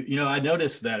confusion. I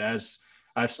noticed that as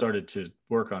I've started to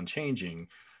work on changing,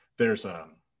 there's a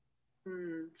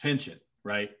tension,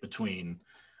 right, between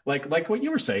like what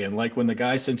you were saying, like when the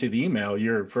guy sent you the email,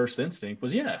 your first instinct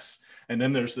was yes, and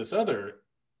then there's this other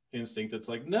instinct that's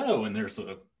like no, and there's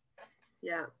a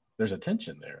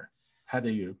tension there. How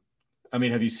do you? I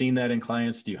mean, have you seen that in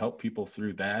clients? Do you help people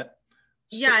through that?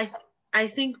 Yeah, I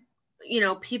think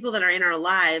people that are in our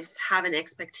lives have an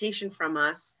expectation from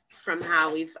us from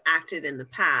how we've acted in the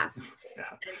past. Yeah.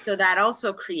 And so that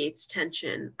also creates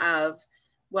tension of,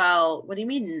 well, what do you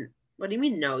mean? What do you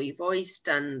mean? No, you've always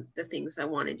done the things I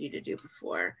wanted you to do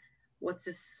before. What's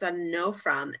this sudden no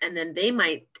from? And then they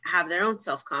might have their own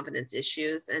self-confidence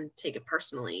issues and take it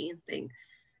personally and think,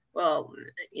 well,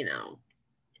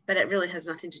 but it really has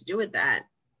nothing to do with that.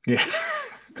 Yeah.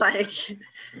 Like,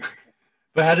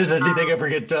 but how does anything ever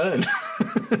get done?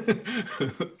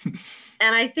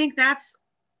 And I think that's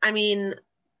a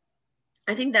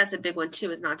big one too,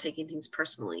 is not taking things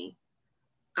personally.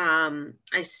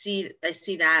 I see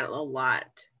that a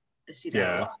lot.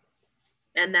 A lot.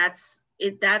 And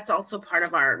that's also part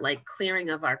of our like clearing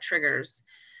of our triggers.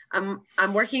 I'm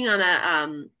working on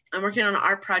an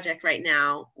art project right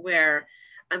now where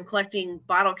I'm collecting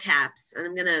bottle caps, and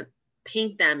I'm going to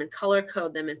paint them and color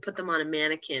code them and put them on a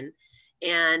mannequin.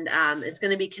 And it's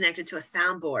going to be connected to a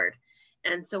soundboard.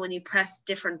 And so when you press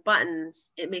different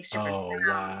buttons, it makes different sounds.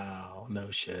 Wow.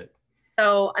 No shit.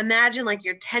 So imagine like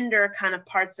your tender kind of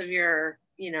parts of your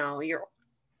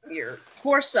your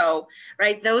torso,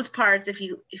 right? Those parts, if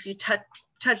you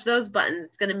touch those buttons,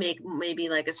 it's going to make maybe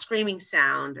like a screaming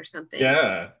sound or something.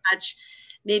 Yeah. Touch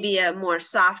maybe a more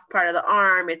soft part of the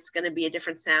arm, it's going to be a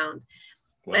different sound.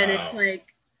 Wow. And it's like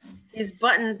these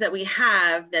buttons that we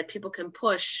have that people can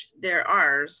push, they're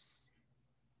ours.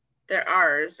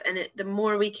 And the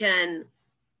more we can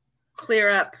clear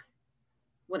up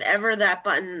whatever that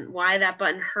button, why that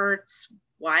button hurts,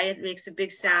 why it makes a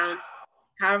big sound,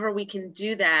 however we can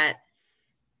do that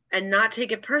and not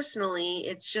take it personally,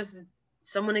 it's just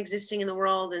someone existing in the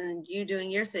world and you doing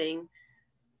your thing.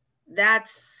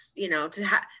 That's,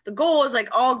 the goal is like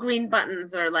all green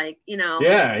buttons or like,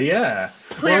 yeah.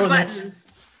 clear buttons.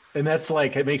 And that's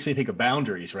like, it makes me think of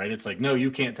boundaries, right? It's like, no,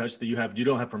 you can't touch you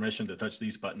don't have permission to touch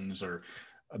these buttons, or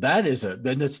then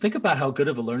let's think about how good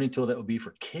of a learning tool that would be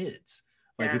for kids.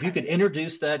 Like if you could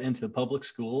introduce that into public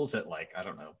schools at like, I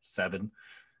don't know, 7,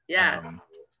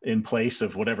 in place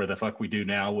of whatever the fuck we do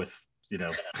now with,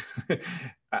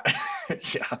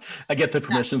 I get the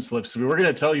permission slips. We're going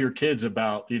to tell your kids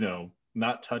about,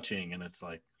 not touching. And it's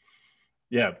like,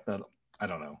 I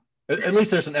don't know. At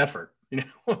least there's an effort,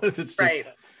 it's just, right.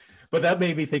 But that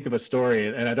made me think of a story,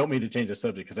 and I don't mean to change the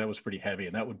subject because that was pretty heavy.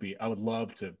 And I would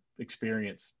love to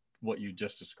experience what you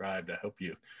just described. I hope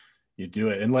you do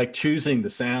it. And like choosing the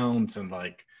sounds and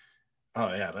like,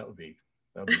 oh yeah, that would be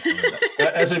fun.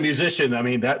 As a musician, I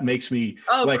mean, that makes me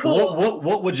cool.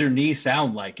 What would your knee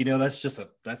sound like? That's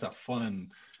a fun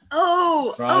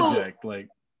project. Like,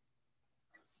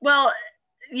 well,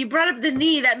 you brought up the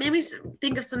knee. That made me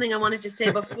think of something I wanted to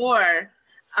say before.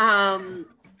 Are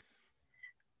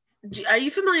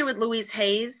you familiar with Louise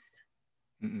Hayes?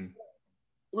 Mm-mm.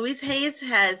 Louise Hayes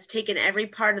has taken every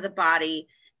part of the body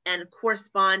and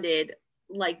corresponded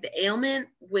like the ailment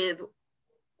with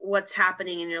what's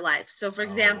happening in your life. So for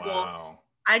example,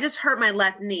 I just hurt my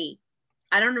left knee.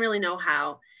 I don't really know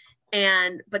how.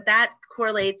 But that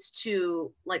correlates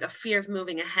to like a fear of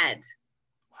moving ahead.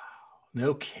 Wow.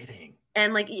 No kidding.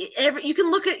 And like you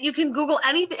can Google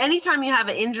anything, anytime you have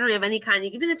an injury of any kind,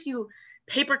 even if you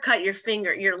paper cut your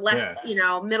finger, your left,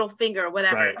 middle finger or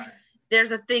whatever, right.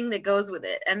 There's a thing that goes with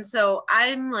it. And so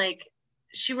I'm like,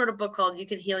 she wrote a book called You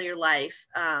Can Heal Your Life.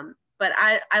 But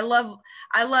I love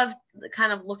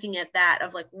kind of looking at that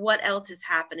of like, what else is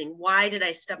happening? Why did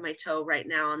I stub my toe right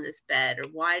now on this bed? Or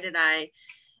why did I,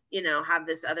 have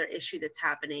this other issue that's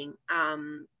happening?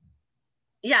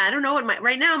 I don't know what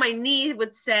right now my knee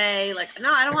would say, like,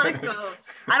 no, I don't want to go.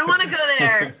 I don't want to go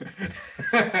there.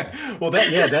 Well, that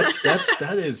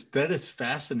is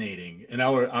fascinating. And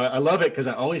I love it because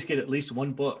I always get at least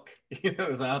one book,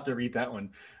 so I have to read that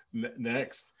one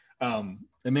next. And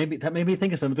maybe that made me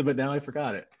think of something, but now I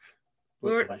forgot it.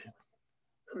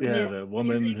 The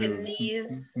woman who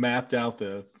mapped out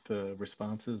the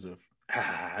responses of,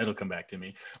 it'll come back to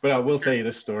me. But I will tell you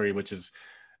this story, which is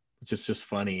just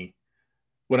funny.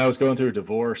 When I was going through a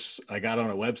divorce, I got on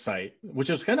a website, which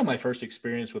was kind of my first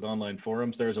experience with online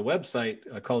forums. There was a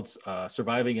website called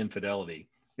Surviving Infidelity.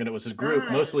 And it was this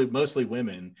group, mostly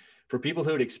women, for people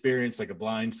who had experienced like a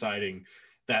blindsiding,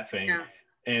 that thing. Yeah.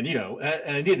 And,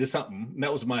 and I needed something. And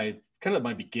that was my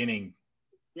beginning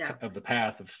of the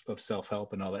path of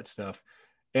self-help and all that stuff.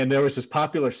 And there was this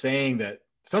popular saying that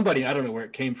somebody, I don't know where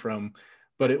it came from,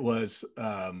 but it was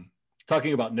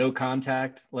talking about no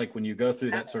contact. Like when you go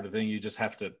through that sort of thing, you just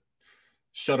have to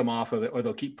shut them off or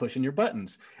they'll keep pushing your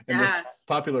buttons. And this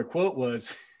popular quote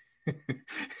was,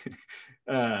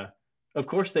 of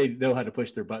course they know how to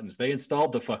push their buttons. They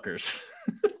installed the fuckers.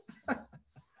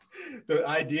 The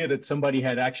idea that somebody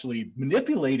had actually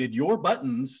manipulated your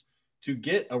buttons to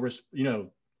get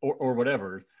or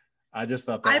whatever. I just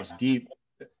thought that was deep.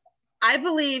 I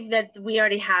believe that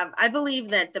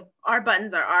our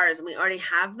buttons are ours and we already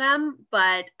have them.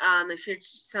 But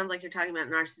sounds like you're talking about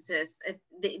narcissists,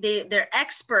 they're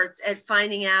experts at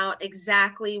finding out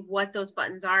exactly what those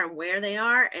buttons are and where they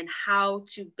are and how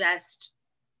to best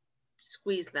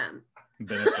squeeze them.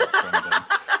 Benefit from them.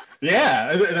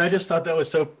 Yeah, and I just thought that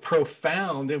was so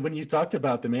profound. And when you talked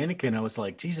about the mannequin, I was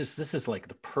like, Jesus, this is like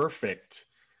the perfect,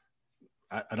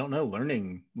 I don't know,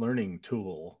 learning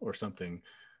tool or something.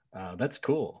 That's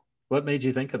cool. What made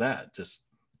you think of that? Just,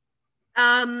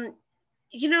 I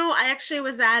actually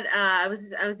was I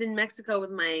was in Mexico with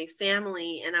my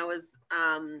family, and I was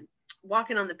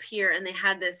walking on the pier, and they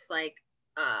had this like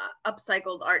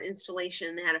upcycled art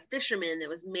installation. They had a fisherman that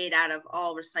was made out of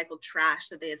all recycled trash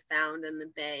that they had found in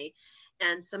the bay,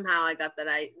 and somehow I got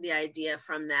the idea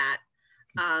from that.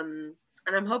 And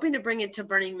I'm hoping to bring it to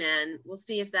Burning Man. We'll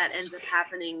see if that ends up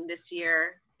happening this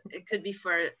year. It could be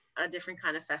for a different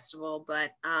kind of festival,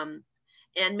 but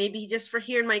and maybe just for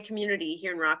here in my community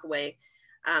here in Rockaway,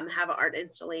 have an art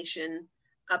installation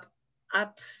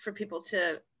up for people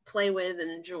to play with and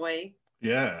enjoy.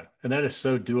 Yeah, and that is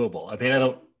so doable. I mean, I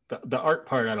don't the art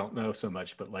part I don't know so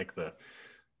much, but like the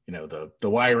the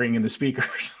wiring and the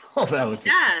speakers, all that would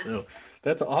just be so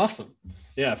that's awesome.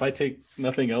 Yeah, if I take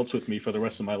nothing else with me for the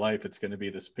rest of my life, it's going to be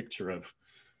this picture of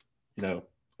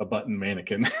a button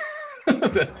mannequin.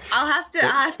 I'll have to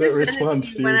send it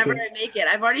to you whenever I make it.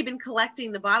 I've already been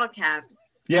collecting the bottle caps.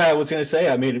 Yeah, I was going to say,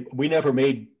 I mean, we never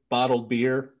made bottled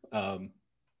beer, so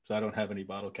I don't have any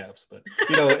bottle caps. But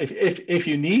if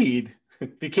you need,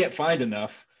 if you can't find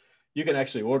enough, you can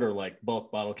actually order like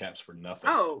bulk bottle caps for nothing.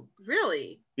 Oh,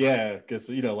 really? Yeah, because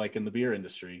like in the beer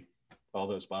industry, all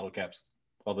those bottle caps,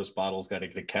 all those bottles got to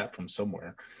get a cap from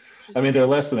somewhere. I mean, they're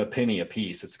less than a penny a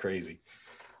piece. It's crazy.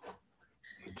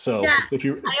 So yeah, if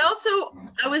you,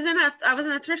 I was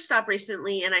in a thrift stop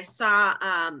recently, and I saw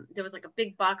there was like a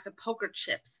big box of poker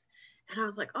chips, and I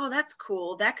was like, oh, that's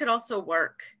cool. That could also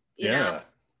work. You know?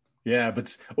 Yeah,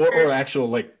 but or actual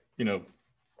like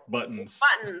buttons.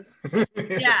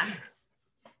 Yeah.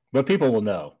 But people will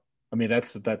know. I mean,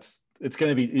 that's it's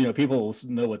going to be people will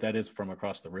know what that is from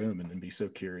across the room and then be so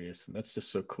curious, and that's just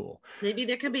so cool. Maybe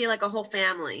there could be like a whole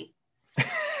family.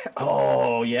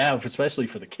 Oh yeah, especially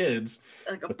for the kids,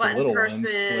 like a button little person.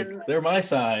 Ones, like they're my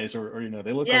size, or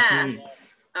they look like me.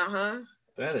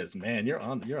 That is, man, you're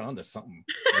on to something.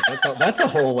 Like, that's a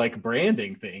whole like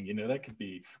branding thing, that could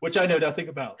be, which I know nothing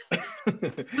about.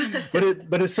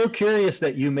 but it's so curious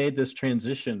that you made this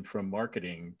transition from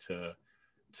marketing to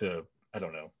I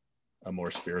don't know, a more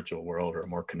spiritual world or a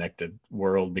more connected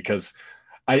world, because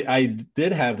I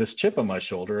did have this chip on my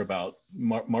shoulder about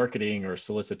marketing or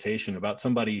solicitation about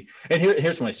somebody. And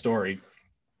here's my story.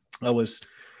 I was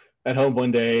at home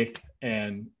one day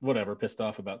and pissed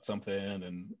off about something.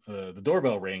 And the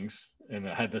doorbell rings and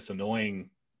I had this I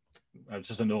was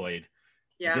just annoyed.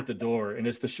 Yeah. I get the door and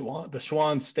it's the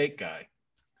Schwan steak guy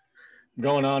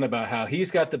going on about how he's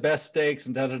got the best steaks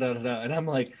and da-da-da-da-da. And I'm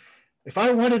like, if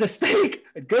I wanted a steak,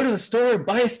 I'd go to the store and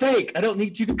buy a steak. I don't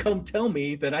need you to come tell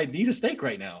me that I need a steak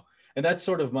right now. And that's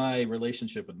sort of my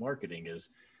relationship with marketing is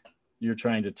you're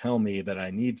trying to tell me that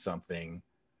I need something,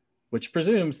 which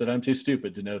presumes that I'm too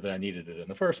stupid to know that I needed it in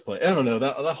the first place. I don't know,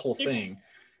 that whole thing.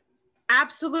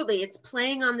 Absolutely. It's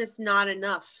playing on this not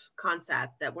enough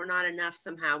concept that we're not enough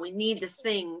somehow. We need this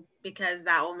thing because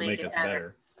that will make it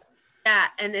better. Yeah.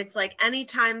 And it's like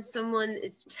anytime someone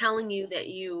is telling you that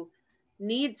you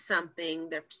need something,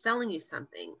 they're selling you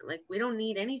something. Like, we don't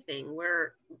need anything.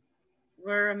 We're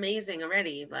amazing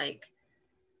already. Like,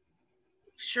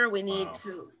 sure, we need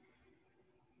to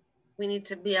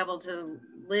be able to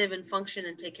live and function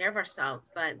and take care of ourselves,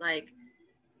 but like,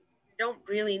 we don't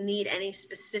really need any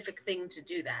specific thing to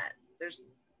do that. There's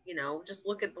just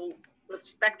look at the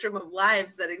spectrum of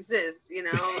lives that exist,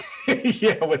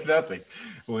 Yeah, with nothing.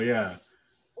 Well, yeah,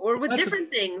 or with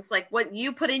different things. Like, what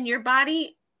you put in your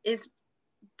body is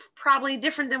probably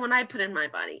different than what I put in my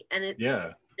body, and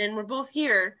and we're both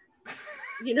here,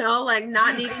 like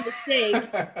not needing the steak.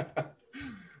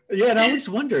 Yeah, and I always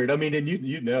wondered. I mean,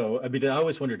 and I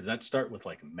always wondered, did that start with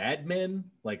like Mad Men,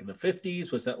 like in the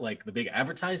 50s? Was that like the big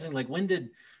advertising? Like, when did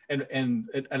and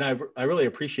I really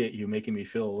appreciate you making me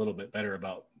feel a little bit better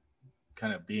about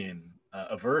kind of being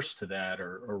averse to that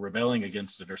or rebelling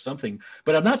against it or something.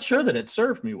 But I'm not sure that it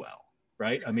served me well,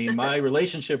 right? I mean, my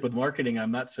relationship with marketing,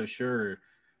 I'm not so sure.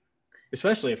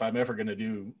 Especially if I'm ever going to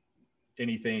do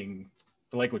anything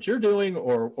like what you're doing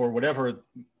or whatever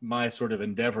my sort of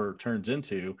endeavor turns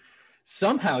into,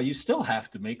 somehow you still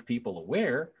have to make people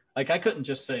aware. Like, I couldn't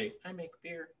just say, I make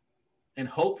beer and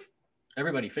hope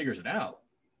everybody figures it out.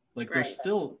 Like, there's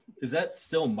still, is that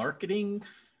still marketing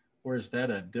or is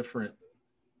that a different?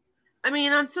 I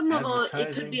mean, on some level,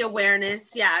 it could be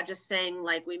awareness. Yeah, just saying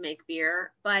like we make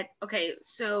beer. But okay,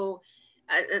 so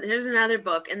here's another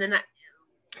book. And then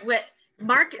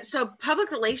so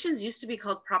public relations used to be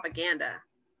called propaganda.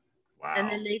 Wow. And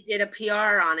then they did a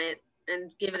PR on it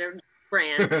and give it a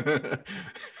brand.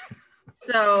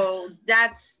 So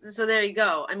there you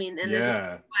go. I mean, and there's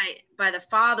a book by the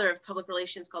father of public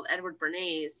relations called Edward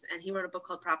Bernays, and he wrote a book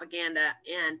called Propaganda.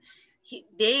 And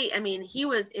he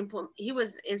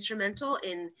was instrumental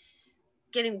in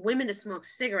getting women to smoke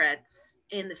cigarettes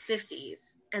in the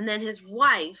 50s. And then his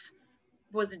wife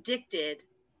was addicted.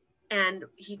 And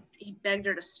he begged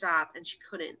her to stop, and she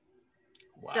couldn't.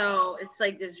 Wow. So it's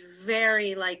like this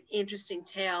very like interesting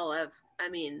tale of,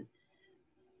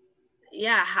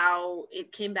 how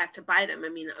it came back to bite him. I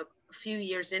mean, a few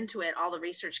years into it, all the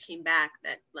research came back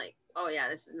that like, oh yeah,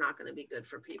 this is not going to be good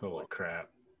for people. Holy crap!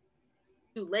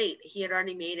 too late. He had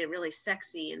already made it really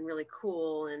sexy and really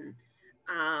cool. And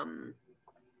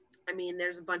I mean,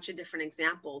 there's a bunch of different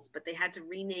examples, but they had to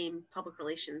rename public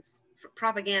relations,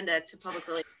 propaganda to public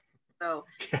relations. So,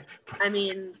 I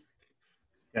mean,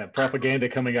 yeah, propaganda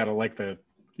coming out of like the,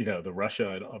 you know, the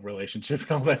Russia relationship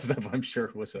and all that stuff, I'm sure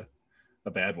was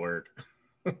a bad word.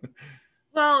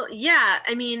 well, yeah,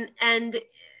 I mean, and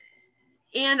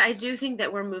I do think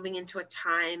that we're moving into a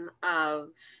time of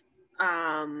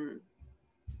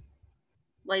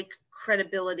like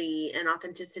credibility and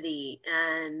authenticity,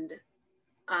 and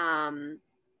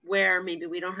where maybe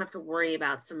we don't have to worry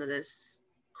about some of this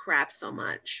crap so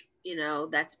much. You know,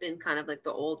 that's been kind of like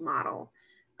the old model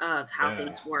of how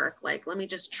things work. Like, let me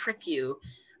just trick you.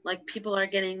 Like, people are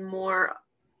getting more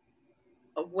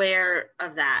aware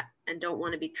of that and don't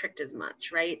want to be tricked as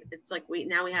much, right? It's like we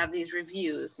have these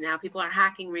reviews. Now people are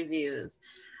hacking reviews.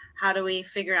 How do we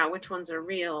figure out which ones are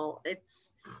real?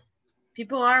 It's,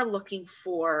 people are looking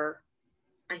for,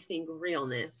 I think,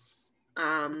 realness.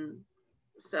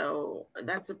 So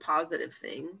that's a positive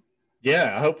thing.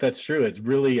 Yeah, I hope that's true. It's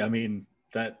really, I mean,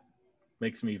 that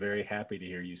makes me very happy to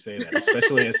hear you say that,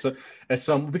 especially as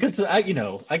some, because I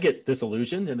get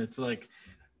disillusioned, and it's like,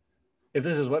 if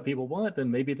this is what people want, then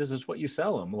maybe this is what you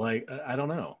sell them. Like, I don't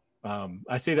know.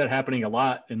 I see that happening a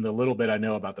lot in the little bit I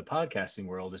know about the podcasting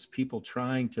world, is people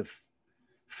trying to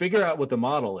figure out what the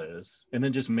model is and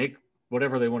then just make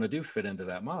whatever they want to do fit into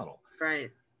that model.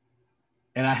 Right.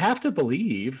 And I have to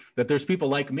believe that there's people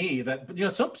like me that, you know,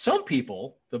 some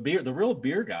people, the real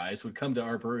beer guys would come to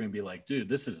our brewery and be like, dude,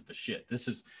 this is the shit. This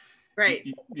is right.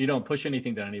 You don't push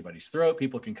anything down anybody's throat.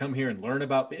 People can come here and learn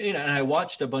about, you know, and I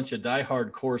watched a bunch of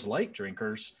diehard Coors Light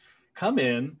drinkers come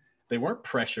in. They weren't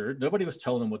pressured. Nobody was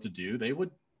telling them what to do. They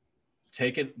would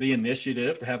take the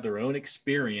initiative to have their own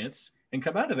experience and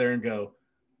come out of there and go,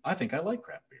 I think I like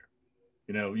craft beer.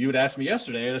 You know, you would ask me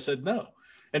yesterday and I said, no.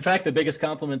 In fact, the biggest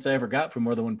compliments I ever got from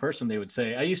more than one person, they would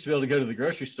say, I used to be able to go to the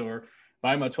grocery store,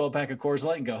 buy my 12-pack of Coors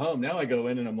Light and go home. Now I go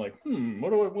in and I'm like,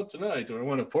 what do I want tonight? Do I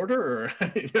want a porter? Or,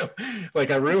 you know,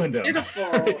 like I ruined them. Beautiful,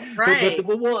 right.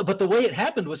 But the way it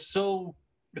happened was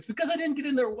it's because I didn't get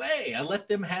in their way. I let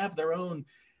them have their own,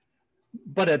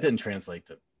 but it didn't translate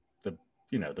to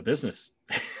the business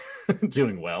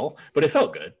doing well, but it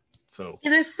felt good. So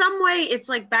in some way, it's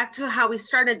like back to how we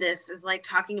started this, is like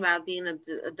talking about being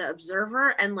the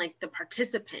observer and like the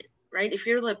participant, right? If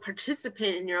you're like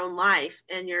participant in your own life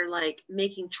and you're like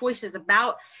making choices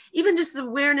about even just the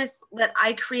awareness that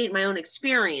I create my own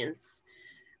experience,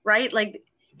 right? Like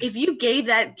if you gave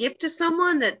that gift to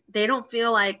someone that they don't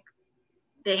feel like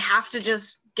they have to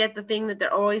just get the thing that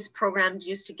they're always programmed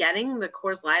used to getting, the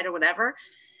Coors Light or whatever,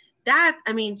 that,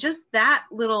 I mean, just that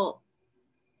little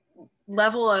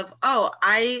level of, oh,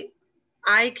 I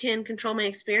can control my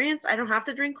experience. I don't have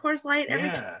to drink Coors Light every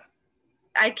time.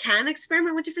 I can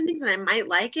experiment with different things and I might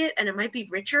like it, and it might be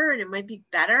richer and it might be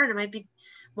better and it might be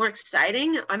more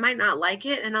exciting. I might not like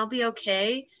it and I'll be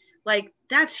okay. Like,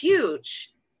 that's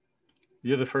huge.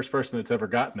 You're the first person that's ever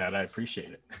gotten that. I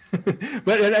appreciate it.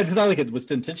 But it's not like it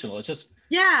was intentional. It's just,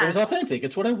 it was authentic.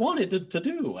 It's what I wanted to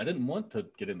do. I didn't want to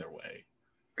get in their way.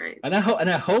 Right. And I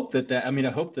hope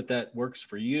that works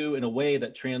for you in a way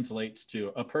that translates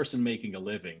to a person making a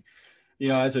living. You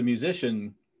know, as a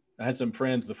musician, I had some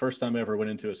friends, the first time I ever went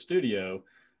into a studio,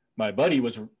 my buddy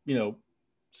was, you know,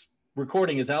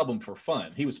 recording his album for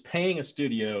fun. He was paying a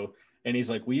studio and he's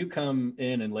like, will you come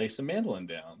in and lay some mandolin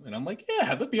down? And I'm like, yeah,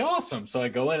 that'd be awesome. So I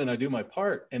go in and I do my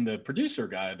part. And the producer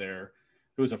guy there,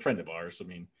 who was a friend of ours, I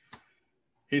mean,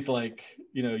 he's like,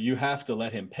 you know, you have to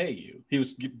let him pay you. He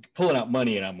was pulling out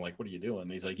money and I'm like, what are you doing?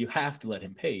 And he's like, you have to let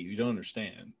him pay you. You don't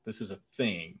understand. This is a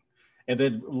thing. And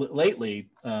then lately,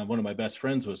 one of my best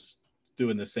friends was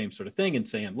doing the same sort of thing and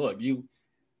saying, look,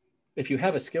 if you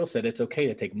have a skill set, it's okay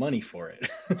to take money for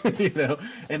it, you know?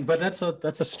 But that's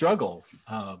a struggle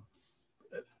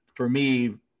for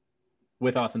me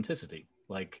with authenticity.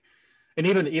 Like, and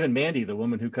even Mandy, the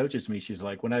woman who coaches me, she's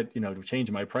like, when I, you know, to change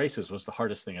my prices was the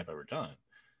hardest thing I've ever done.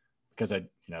 Because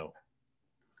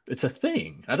it's a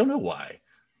thing. I don't know why.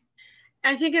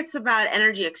 I think it's about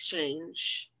energy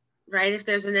exchange, right? If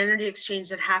there's an energy exchange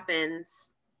that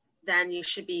happens, then you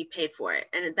should be paid for it.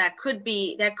 And that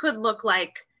could look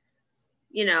like,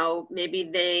 you know, maybe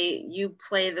you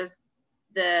play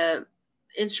the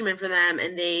instrument for them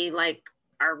and they like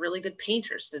are really good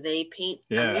painters. So they paint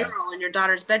a mural in your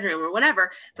daughter's bedroom or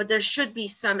whatever, but there should be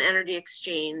some energy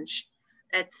exchange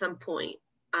at some point.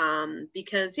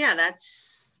 Because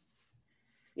that's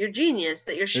your genius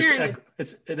that you're sharing.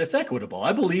 It's equitable.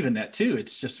 I believe in that too.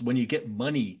 It's just when you get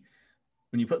money,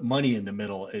 when you put money in the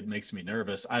middle, it makes me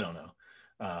nervous. I don't know.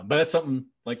 But that's something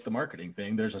like the marketing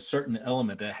thing. There's a certain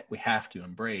element that we have to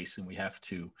embrace and we have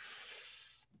to,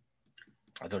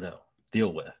 I don't know,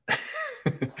 deal with.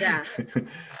 Yeah.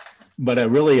 But it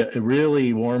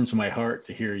really warms my heart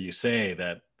to hear you say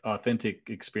that authentic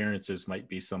experiences might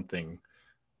be something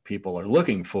people are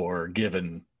looking for,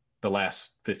 given the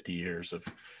last 50 years of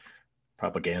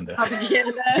propaganda.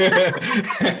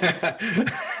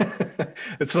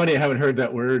 It's funny, I haven't heard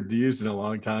that word used in a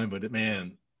long time, but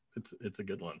man, it's a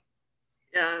good one.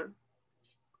 Yeah.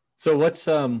 So what's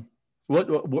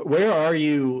where are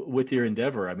you with your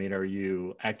endeavor? I mean, are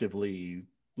you actively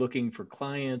looking for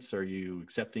clients? Are you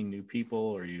accepting new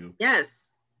people? Are you?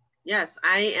 Yes.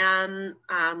 I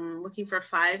am looking for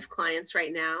 5 clients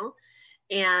right now,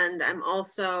 and I'm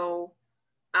also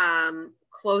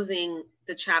closing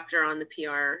the chapter on the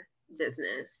PR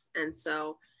business. And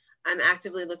so I'm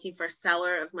actively looking for a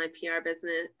seller of my PR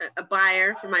business, a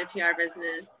buyer for my PR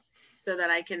business, so that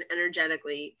I can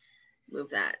energetically move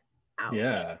that out.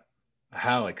 Yeah.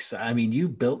 How exciting. I mean, you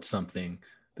built something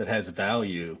that has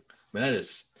value. I mean, that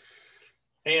is,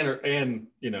 and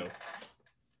you know,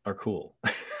 are cool.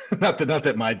 not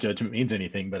that my judgment means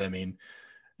anything, but I mean,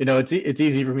 you know, it's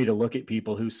easy for me to look at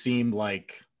people who seem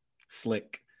like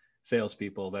slick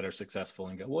salespeople that are successful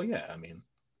and go, well, yeah, I mean,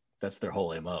 that's their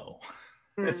whole MO.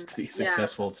 Is to be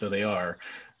successful. Yeah. So they are.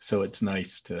 So it's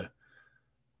nice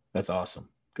that's awesome.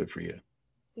 Good for you.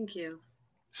 Thank you.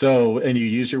 So, and you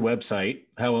use your website.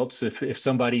 How else, if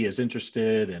somebody is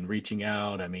interested in reaching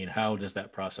out, I mean, how does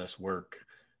that process work?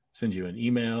 Send you an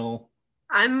email?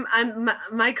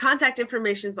 My contact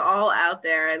information is all out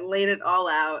there. I laid it all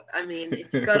out. I mean,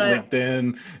 if you go to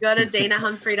LinkedIn, go to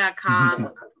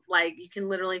danahumphrey.com, like you can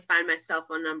literally find my cell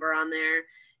phone number on there.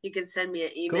 You can send me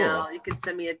an email. Cool. You can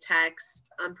send me a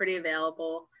text. I'm pretty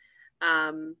available.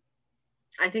 I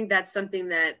think that's something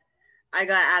that I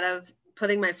got out of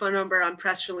putting my phone number on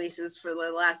press releases for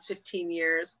the last 15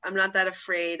 years. I'm not that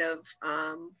afraid of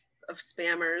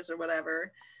spammers or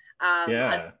whatever.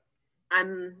 Yeah.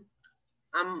 I'm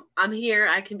here.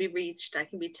 I can be reached. I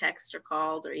can be texted or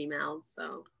called or emailed.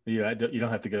 So you don't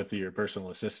have to go through your personal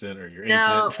assistant or your agent.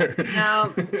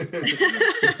 No.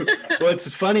 Well,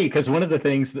 it's funny because one of the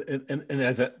things that, and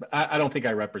I don't think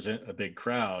I represent a big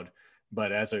crowd,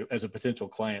 but as a potential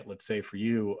client, let's say for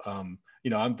you, you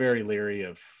know, I'm very leery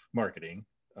of marketing,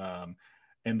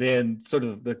 and then sort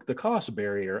of the cost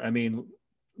barrier. I mean,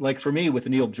 like for me with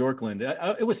Neil Bjorklund,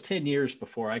 it was 10 years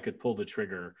before I could pull the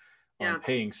trigger on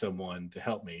paying someone to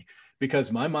help me,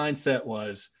 because my mindset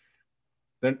was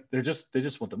they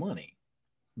just want the money.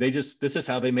 This is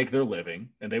how they make their living,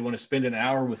 and they want to spend an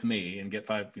hour with me and get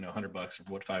 $100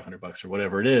 or $500 or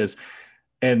whatever it is.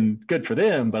 And good for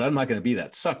them, but I'm not going to be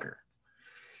that sucker.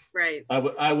 Right.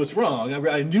 I was wrong.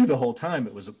 I knew the whole time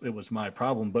it was my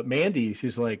problem. But Mandy,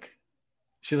 she's like,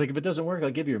 if it doesn't work, I'll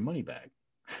give you your money back.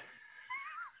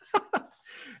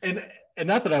 and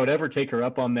not that I would ever take her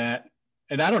up on that.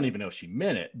 And I don't even know if she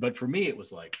meant it, but for me, it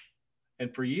was like,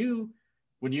 and for you,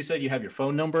 when you said you have your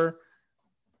phone number,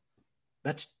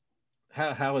 that's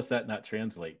how is that not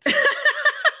translate to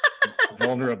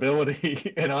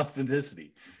vulnerability and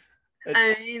authenticity?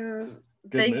 I mean,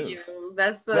 thank you.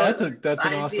 That's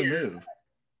an awesome move.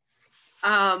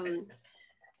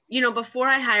 You know, before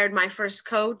I hired my first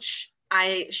coach,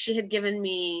 she had given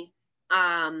me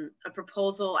a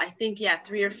proposal, I think,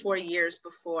 3 or 4 years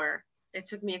before. It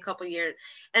took me a couple years.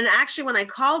 And actually, when I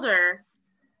called her,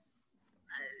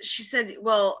 she said,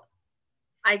 well,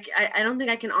 I don't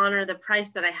think I can honor the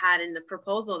price that I had in the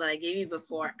proposal that I gave you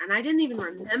before. And I didn't even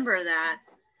remember that.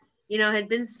 You know, it had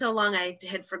been so long, I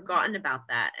had forgotten about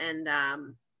that. And,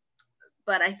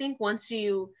 but I think once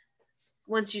you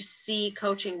see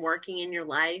coaching working in your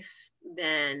life,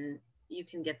 then you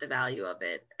can get the value of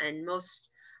it. And most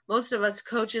of us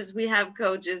coaches, we have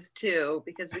coaches too,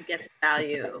 because we get the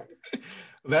value.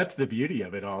 That's the beauty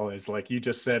of it all, is like you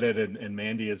just said it. And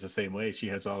Mandy is the same way. She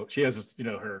has, you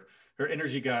know, her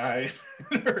energy guy,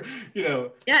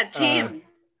 team.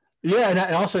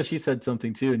 And also she said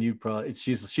something too. And you probably,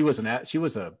 she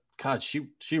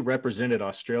represented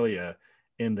Australia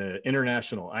in the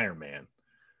international Ironman.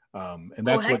 And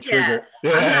that's what triggered.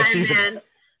 Yeah, she's an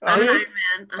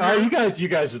Ironman. You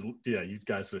guys would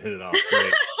hit it off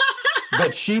great.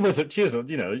 But she was a,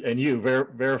 you know, and you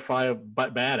verifiable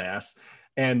badass,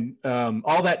 and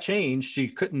all that changed. She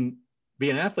couldn't be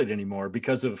an athlete anymore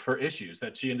because of her issues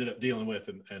that she ended up dealing with,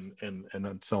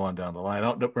 and so on down the line.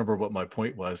 I don't remember what my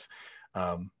point was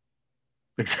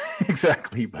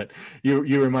exactly, but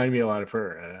you remind me a lot of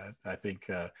her. I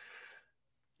think,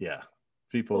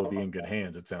 People will be in good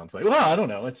hands. It sounds like. Well, I don't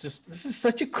know. It's just, this is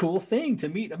such a cool thing to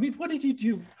meet. I mean, what did you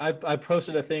do? I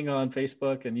posted a thing on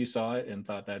Facebook and you saw it and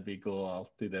thought that'd be cool. I'll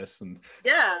do this. And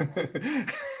Yeah.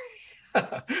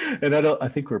 and I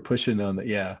think we're pushing on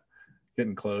the,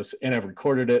 getting close, and I've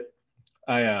recorded it.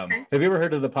 Okay. Have you ever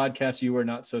heard of the podcast You Are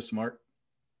Not So Smart?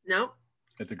 No.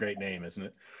 It's a great name, isn't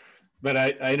it? But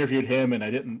I interviewed him and I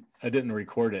didn't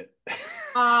record it.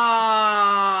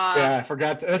 Yeah, I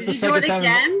forgot to. That's did the you second do it time.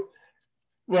 again?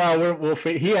 Well,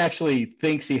 he actually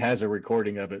thinks he has a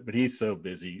recording of it, but he's so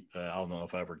busy. I don't know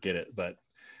if I ever get it, but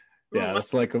yeah,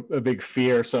 that's like a big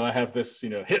fear. So I have this,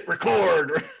 hit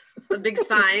record. A big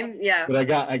sign. Yeah. But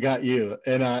I got you.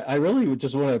 And I really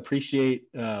just want to appreciate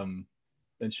and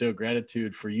show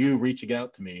gratitude for you reaching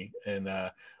out to me. And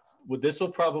this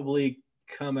will probably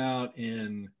come out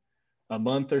in a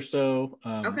month or so,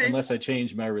 unless I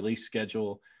change my release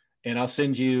schedule. And I'll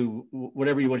send you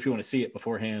whatever if you want to see it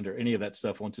beforehand or any of that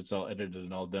stuff once it's all edited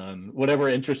and all done, whatever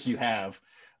interests you have.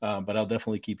 But I'll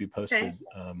definitely keep you posted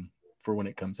for when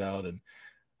it comes out. And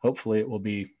hopefully it will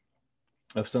be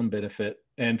of some benefit.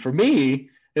 And for me,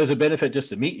 it was a benefit just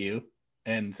to meet you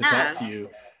and to talk to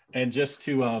you and just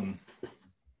to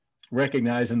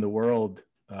recognize in the world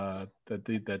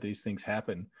that these things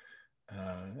happen.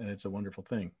 And it's a wonderful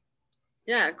thing.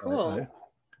 Yeah, cool.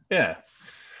 Yeah.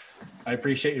 I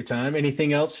appreciate your time.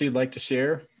 Anything else you'd like to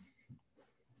share?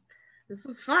 This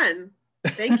was fun.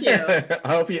 Thank you. I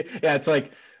hope you, it's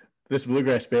like this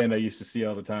bluegrass band I used to see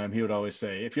all the time. He would always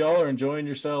say, if y'all are enjoying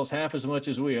yourselves half as much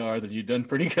as we are, then you've done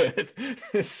pretty good.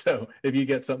 So if you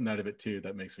get something out of it too,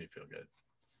 that makes me feel good.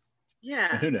 Yeah.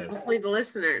 And who knows? Hopefully the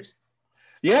listeners.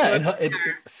 Yeah. And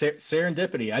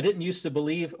serendipity. I didn't used to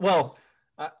believe,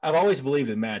 I've always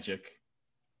believed in magic,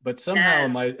 but somehow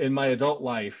in my adult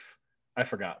life, I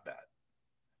forgot that,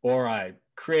 or I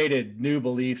created new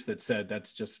beliefs that said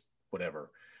that's just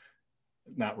whatever,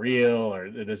 not real, or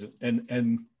it isn't.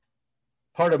 And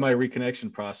part of my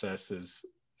reconnection process is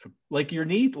like you're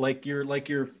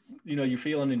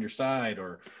feeling in your side,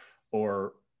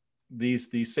 or these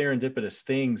serendipitous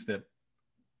things that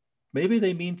maybe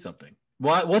they mean something.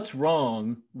 What's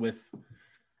wrong with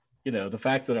the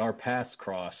fact that our paths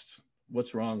crossed?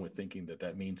 What's wrong with thinking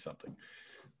that means something?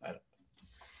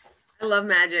 I love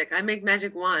magic. I make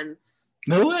magic wands.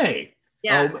 No way.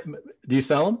 Yeah. Oh, do you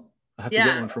sell them? I have to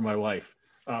get one for my wife.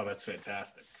 Oh, that's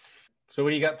fantastic. So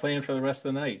what do you got planned for the rest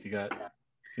of the night?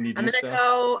 I'm going to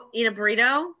go eat a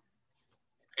burrito,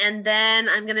 and then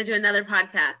I'm going to do another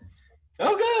podcast.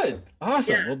 Oh, good.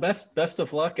 Awesome. Yeah. Well, best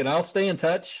of luck, and I'll stay in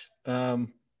touch.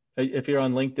 If you're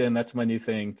on LinkedIn, that's my new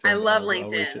thing. So I love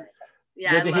LinkedIn.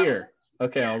 Yeah. Good to hear.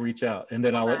 Okay. I'll reach out, and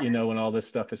then I'll let you know when all this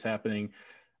stuff is happening.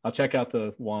 I'll check out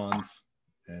the wands,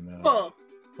 and cool.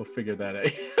 We'll figure that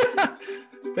out.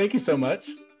 Thank you so much.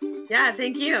 Yeah,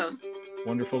 thank you.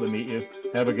 Wonderful to meet you.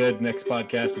 Have a good next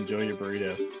podcast. Enjoy your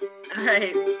burrito. All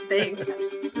right. Thanks.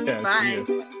 Yeah, bye.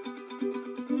 See you.